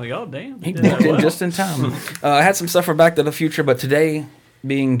YouTube would be like, "Oh, damn, He did that walked in well." just in time. I had some stuff for Back to the Future, but today,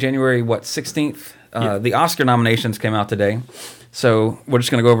 being January 16th, the Oscar nominations came out today. So we're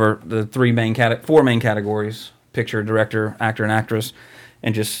just going to go over the four main categories: picture, director, actor, and actress,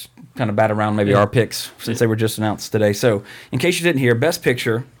 and just kind of bat around maybe our picks since they were just announced today. So, in case you didn't hear, Best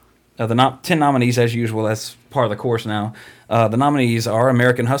Picture, the 10 nominees as usual. That's part of the course now. The nominees are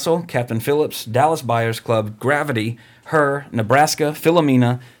American Hustle, Captain Phillips, Dallas Buyers Club, Gravity, Her, Nebraska,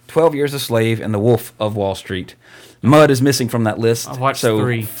 Philomena, 12 Years a Slave, and The Wolf of Wall Street. Mud is missing from that list. I watched so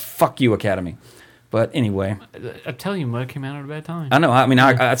 3. Fuck you, Academy. But anyway, I'm telling you, Mud came out at a bad time. I know. I mean,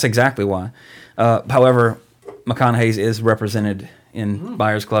 that's exactly why. However, McConaughey is represented in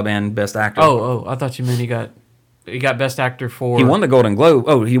Buyers Club and Best Actor. Oh, I thought you meant he got Best Actor for. He won the Golden Globe.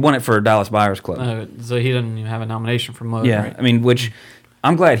 Oh, he won it for Dallas Buyers Club. So he didn't even have a nomination for Mud. Yeah, right? I mean, which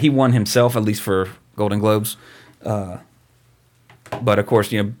I'm glad he won himself, at least for Golden Globes. But of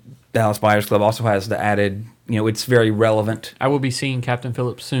course, Dallas Buyers Club also has the added, it's very relevant. I will be seeing Captain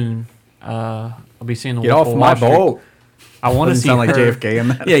Phillips soon. I'll be seeing the Get Wolf off of my Wall Street. boat. I want to Doesn't see sound like her. JFK in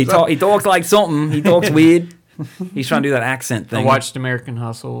that. Yeah, he talks like something. He talks weird. He's trying to do that accent thing. I watched American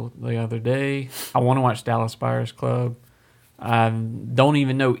Hustle the other day. I want to watch Dallas Buyers Club. I don't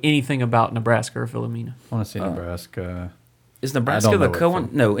even know anything about Nebraska or Philomena. I want to see Nebraska. Is I Nebraska don't the know what Cohen?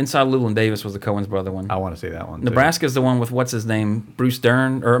 film. No, Inside Llewellyn Davis was the Cohen's brother one. I want to see that one. Too. Nebraska's the one with what's his name, Bruce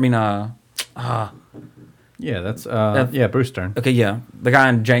Dern, Yeah, that's Bruce Stern. okay, yeah, the guy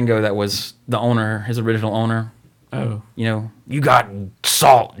in Django that was the owner, his original owner. Oh, You got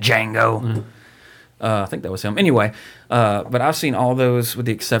salt, Django. I think that was him. Anyway, but I've seen all those with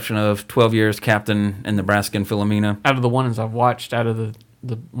the exception of 12 Years, Captain, and Nebraska and Philomena. out of the ones I've watched, out of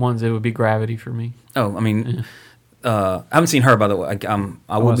the ones, it would be Gravity for me. Oh, I mean, I haven't seen Her, by the way. I will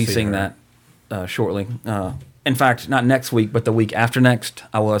wanna be see seeing Her. that shortly. In fact, not next week, but the week after next,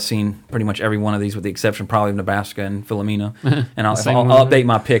 I will have seen pretty much every one of these with the exception probably of Nebraska and Philomena. And I'll Same I'll one. update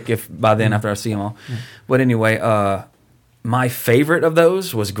my pick if by then after I see them all. But anyway, my favorite of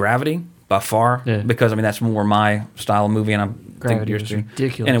those was Gravity by far Yeah. because, I mean, that's more my style of movie. And I think Gravity yours was too.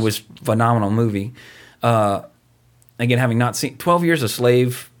 ridiculous. And it was a phenomenal movie. Again, having not seen 12 Years a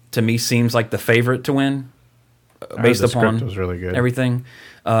Slave, to me seems like the favorite to win based the upon script was really good. everything.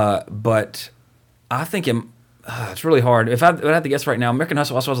 But I think it's really hard. If I had to guess right now, American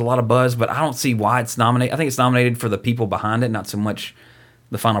Hustle also has a lot of buzz, but I don't see why it's nominated. I think it's nominated for the people behind it, not so much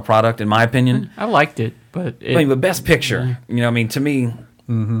the final product, in my opinion. I liked it, but I mean, but Best Picture, to me, let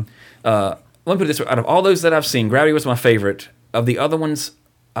me put it this way. Out of all those that I've seen, Gravity was my favorite. Of the other ones,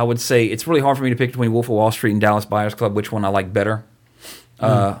 I would say it's really hard for me to pick between Wolf of Wall Street and Dallas Buyers Club, which one I like better.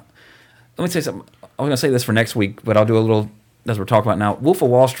 Let me say something. I was going to say this for next week, but I'll do a little, as we're talking about now. Wolf of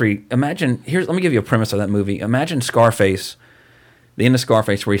Wall Street, let me give you a premise of that movie. Imagine Scarface, the end of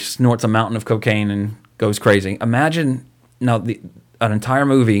Scarface, where he snorts a mountain of cocaine and goes crazy. Imagine now an entire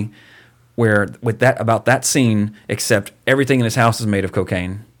movie where about that scene, except everything in his house is made of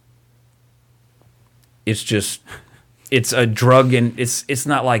cocaine. it's just it's a drug, and it's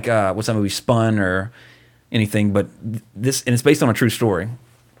not like what's that movie Spun or anything, but this, and it's based on a true story.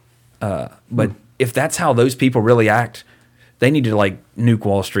 But if that's how those people really act, they need to like nuke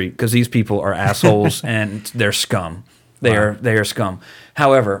Wall Street, because these people are assholes and they're scum. They are scum.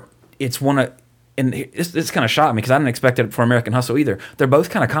 However, it's one of, and it's kind of shocked me because I didn't expect it for American Hustle either. They're both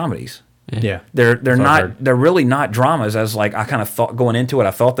kind of comedies. Yeah. They're That's what I've not. heard. They're really not dramas as like I kind of thought going into it.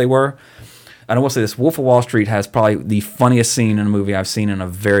 I thought they were. And I will say this: Wolf of Wall Street has probably the funniest scene in a movie I've seen in a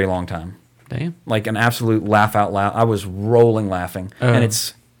very long time. Damn. Like an absolute laugh out loud. I was rolling laughing, and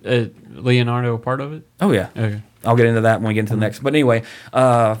it's Leonardo a part of it? oh yeah. Okay. I'll get into that when we get into the next. But anyway,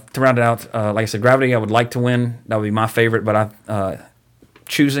 to round it out, like I said, Gravity, I would like to win. That would be my favorite, but I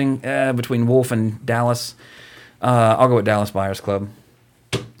choosing between Wolf and Dallas. I'll go with Dallas Buyers Club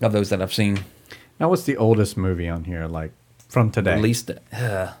of those that I've seen. Now, what's the oldest movie on here, like, from today? At least,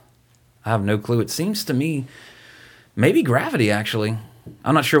 I have no clue. It seems to me, maybe Gravity, actually.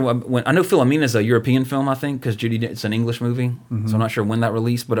 I'm not sure. When I know Philomena is a European film, I think, because it's an English movie. So I'm not sure when that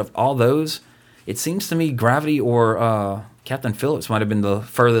released. But of all those, it seems to me Gravity or Captain Phillips might have been the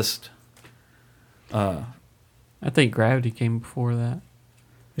furthest. I think Gravity came before that.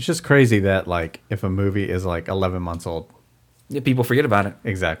 It's just crazy that, like, if a movie is, like, 11 months old. Yeah, people forget about it.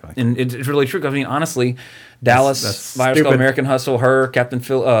 Exactly. And it's really true. I mean, honestly, Dallas, that's Buyers Club, stupid. American Hustle, Her, Captain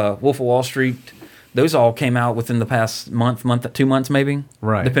Phil, Wolf of Wall Street, those all came out within the past month, 2 months maybe.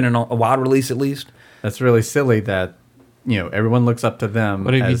 Right. Depending on a wide release at least. That's really silly that, everyone looks up to them.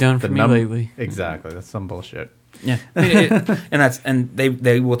 What have you as done the for me lately? Exactly. That's some bullshit. Yeah. I mean, and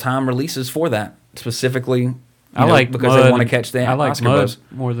they will time releases for that specifically. I like because Mud, they want to catch the I like Oscar Mud buzz.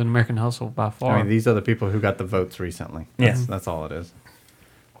 more than American Hustle by far. I mean, these are the people who got the votes recently. That's all it is.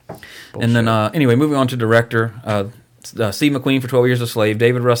 And then, anyway, moving on to director, Steve McQueen for 12 Years a Slave,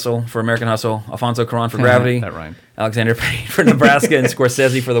 David Russell for American Hustle, Alfonso Cuarón for Gravity, That rhymed. Alexander Payne for Nebraska, and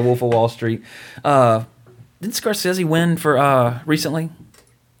Scorsese for The Wolf of Wall Street. Didn't Scorsese win for recently?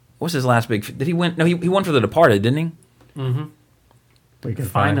 What's his last big? Did he win? No, he won for The Departed, didn't he? We can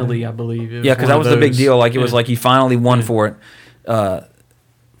find Finally, it. I believe. It was Yeah, because one that of was the big those. deal. Like it was Yeah. like he finally won for it.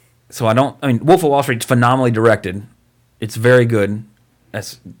 So I mean, Wolf of Wall Street's phenomenally directed. It's very good.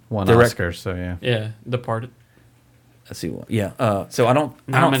 That's One direct- Oscar, so yeah. Yeah, Departed. Let's see. Yeah. So I don't think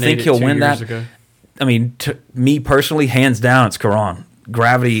Nominated he'll 2 win years that. ago. I mean, to me personally, hands down, it's Cuarón.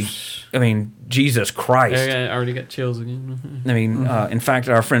 Gravity. I mean, Jesus Christ. I already got chills again. I mean, in fact,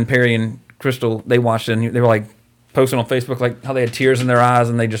 our friend Perry and Crystal, they watched it and they were like posting on Facebook like how they had tears in their eyes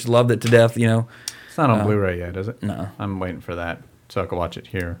and they just loved it to death. It's not on Blu-ray yet, is it? No. I'm waiting for that so I can watch it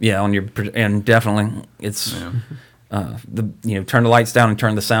here. Yeah, and definitely it's turn the lights down and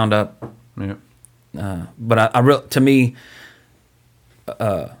turn the sound up. Yeah. But to me,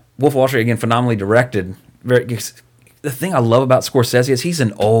 Wolf of Wall Street again, phenomenally directed. The thing I love about Scorsese is he's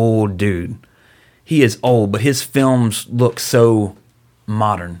an old dude. He is old, but his films look so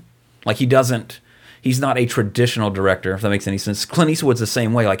modern. Like he's not a traditional director, if that makes any sense. Clint Eastwood's the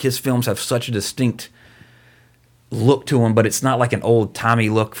same way. Like his films have such a distinct look to them, but it's not like an old-timey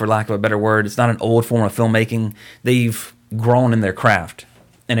look, for lack of a better word. It's not an old form of filmmaking. They've grown in their craft.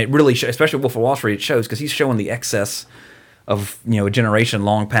 And it really shows, especially Wolf of Wall Street, it shows because he's showing the excess of a generation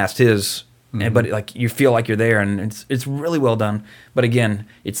long past his. But like you feel like you're there, and it's really well done. But again,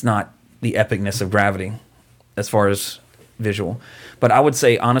 it's not the epicness of Gravity as far as visual. But I would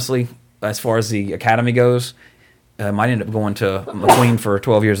say honestly, as far as the Academy goes, might end up going to McQueen for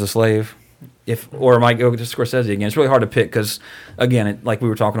 12 Years a Slave, or might go to Scorsese again. It's really hard to pick because again, like we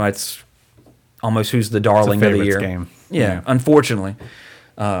were talking about, it's almost who's the darling of the year. Game. Yeah, unfortunately.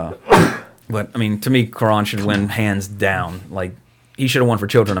 But I mean, to me, Cuarón should win hands down. Like he should have won for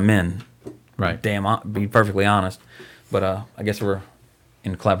Children of Men. Right. Damn, I'll be perfectly honest. But I guess we're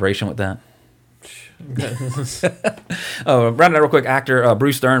in collaboration with that. Round it out real quick. Actor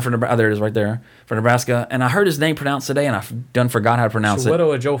Bruce Dern for Nebraska. There it is, right there for Nebraska. And I heard his name pronounced today, and I done forgot how to pronounce it.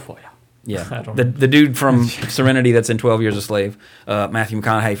 Chiwetel Ejiofor. I Yeah, don't the dude from Serenity that's in 12 Years a Slave. Matthew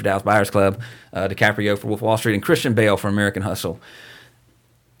McConaughey for Dallas Buyers Club. DiCaprio for Wolf of Wall Street, and Christian Bale for American Hustle.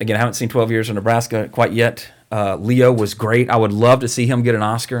 Again, I haven't seen 12 Years in Nebraska quite yet. Leo was great. I would love to see him get an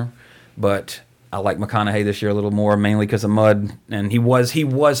Oscar, but I like McConaughey this year a little more, mainly because of Mud, and he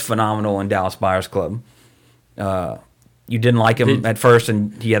was phenomenal in Dallas Buyers Club. You didn't like him at first,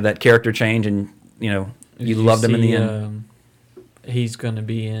 and he had that character change, and you loved him in the end. He's going to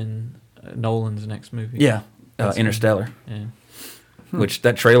be in Nolan's next movie. Yeah, Interstellar. Yeah. Which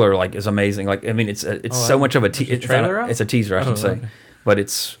that trailer is amazing. Like I mean, it's so much of a trailer out? it's a teaser, I should say, but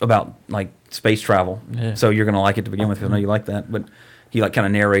it's about like space travel. Yeah. So you're gonna like it to begin with because I know you like that. But He like kind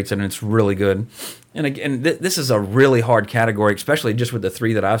of narrates it, and it's really good. And again, this is a really hard category, especially just with the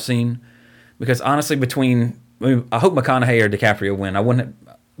three that I've seen, because honestly, I hope McConaughey or DiCaprio win. I wouldn't,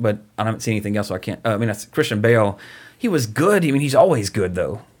 but I haven't seen anything else, so I can't. That's Christian Bale. He was good. I mean, he's always good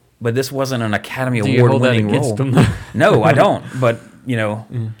though. But this wasn't an Academy Award-winning role. No, I don't. But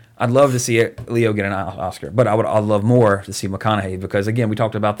I'd love to see Leo get an Oscar. But I'd love more to see McConaughey, because again, we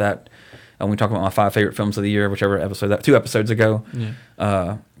talked about that when we talked about my 5 favorite films of the year, whichever episode 2 episodes ago.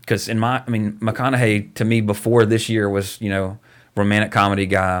 Because McConaughey to me before this year was romantic comedy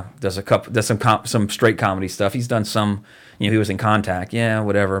guy. Does some straight comedy stuff. He's done some. He was in Contact,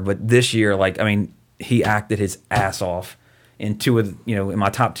 whatever. But this year, he acted his ass off in 2 of in my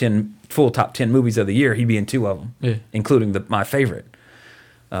top 10 movies of the year. He'd be in 2 of them, including my favorite,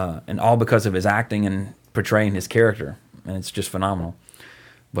 and all because of his acting and portraying his character, and it's just phenomenal.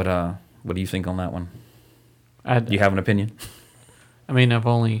 But what do you think on that one? Do you have an opinion? I mean, I've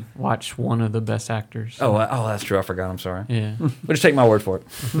only watched one of the Best Actors. So. Oh, that's true. I forgot. I'm sorry. Yeah. But just take my word for it.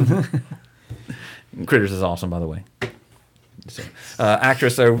 Critters is awesome, by the way. So,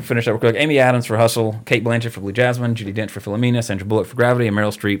 actress, so finish up real quick. Amy Adams for Hustle, Kate Blanchett for Blue Jasmine, Judi Dench for Philomena, Sandra Bullock for Gravity, and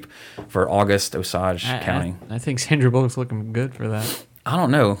Meryl Streep for August Osage County. I think Sandra Bullock's looking good for that. I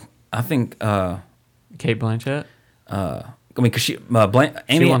don't know. I think Kate Blanchett. Because she won the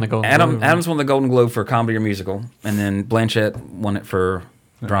Golden Globe. Adams won the Golden Globe for comedy or musical, and then Blanchett won it for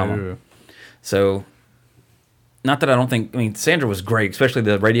drama. Ooh. So, not that I don't think. Sandra was great, especially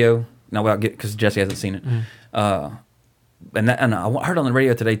the radio. Now we'll get because Jesse hasn't seen it. And I heard on the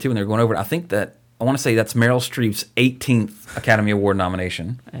radio today too when they were going over it. I want to say that's Meryl Streep's 18th Academy Award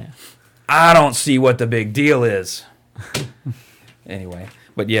nomination. Yeah. I don't see what the big deal is. Anyway.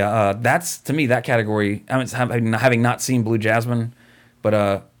 But that's to me that category. Having not seen Blue Jasmine, but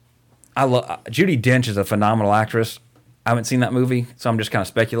I love Judi Dench is a phenomenal actress. I haven't seen that movie, so I'm just kind of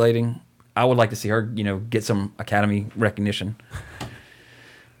speculating. I would like to see her, get some Academy recognition.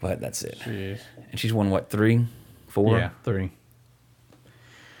 But that's it. Jeez. And she's won what, 3, 4? Yeah, 3.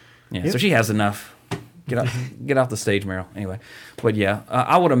 Yeah, so she has enough. Get off the stage, Meryl. Anyway, but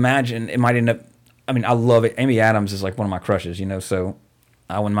I would imagine it might end up. I love it. Amy Adams is like one of my crushes, so.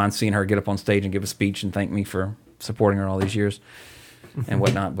 I wouldn't mind seeing her get up on stage and give a speech and thank me for supporting her all these years and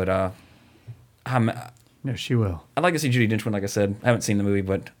whatnot. But No, she will. I'd like to see Judi Dench win, like I said. I haven't seen the movie,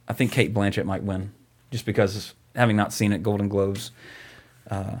 but I think Kate Blanchett might win just because having not seen it, Golden Globes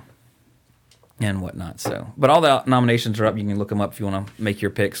and whatnot. So, but all the nominations are up. You can look them up if you want to make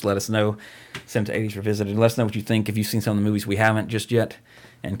your picks. Let us know. Send them to 80s Revisited. Let us know what you think if you've seen some of the movies we haven't just yet,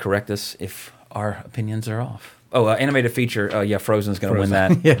 and correct us if our opinions are off. Oh, animated feature. Frozen's going to win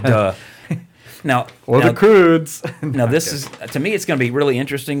that. Yeah. Duh. Now, the Croods. Now, this is to me. It's going to be really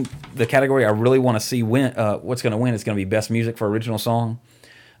interesting. The category I really want to see win. What's going to win is going to be best music for original song.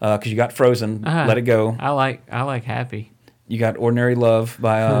 Because you got Frozen, Let It Go. I like Happy. You got Ordinary Love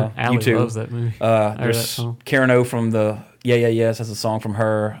by Allie U2. loves that movie. There's Karen O from the Yeah Yeah Yes. That's a song from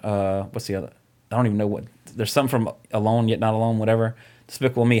her. What's the other? I don't even know what. There's some from Alone Yet Not Alone. Whatever.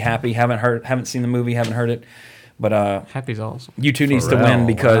 Despicable Me, Happy. Haven't seen the movie. Haven't heard it. But Happy's awesome. U2 needs to win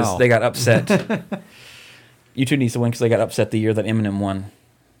because they got upset. U2 needs to win because they got upset the year that Eminem won.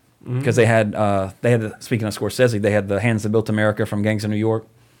 Because they had speaking of Scorsese, they had the Hands That Built America from Gangs of New York,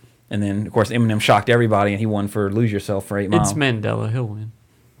 and then of course Eminem shocked everybody and he won for Lose Yourself for 8 Mile. It's Mandela. He'll win.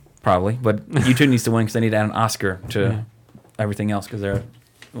 Probably, but U2 needs to win because they need to add an Oscar to everything else because they're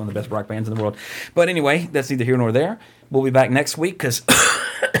one of the best rock bands in the world. But anyway, that's neither here nor there. We'll be back next week because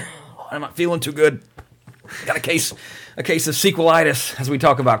I'm not feeling too good. Got a case of sequelitis as we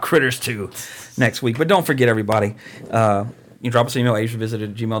talk about Critters 2 next week. But don't forget, everybody, you can drop us an email,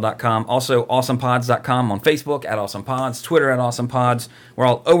 agerevisited@gmail.com. Also, awesomepods.com on Facebook, @awesomepods, Twitter, @awesomepods. We're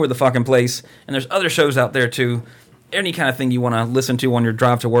all over the fucking place. And there's other shows out there, too. Any kind of thing you want to listen to on your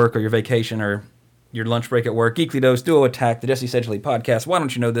drive to work or your vacation or your lunch break at work. Geekly Dose, Duo Attack, the Jesse Sedgley Podcast, Why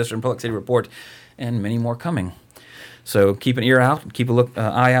Don't You Know This, Republic City Report, and many more coming. So keep an ear out, keep a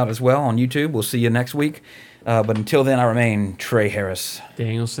eye out as well on YouTube. We'll see you next week. But until then, I remain Trey Harris.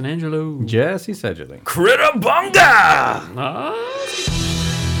 Daniel San Angelo. Jesse Sedgley. Critterbunga!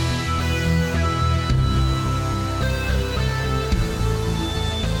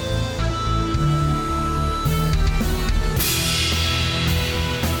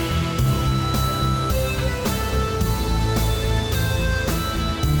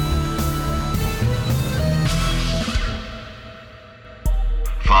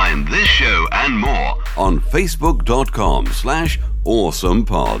 Find this show and more on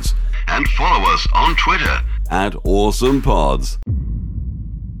Facebook.com/AwesomePods and follow us on Twitter @AwesomePods.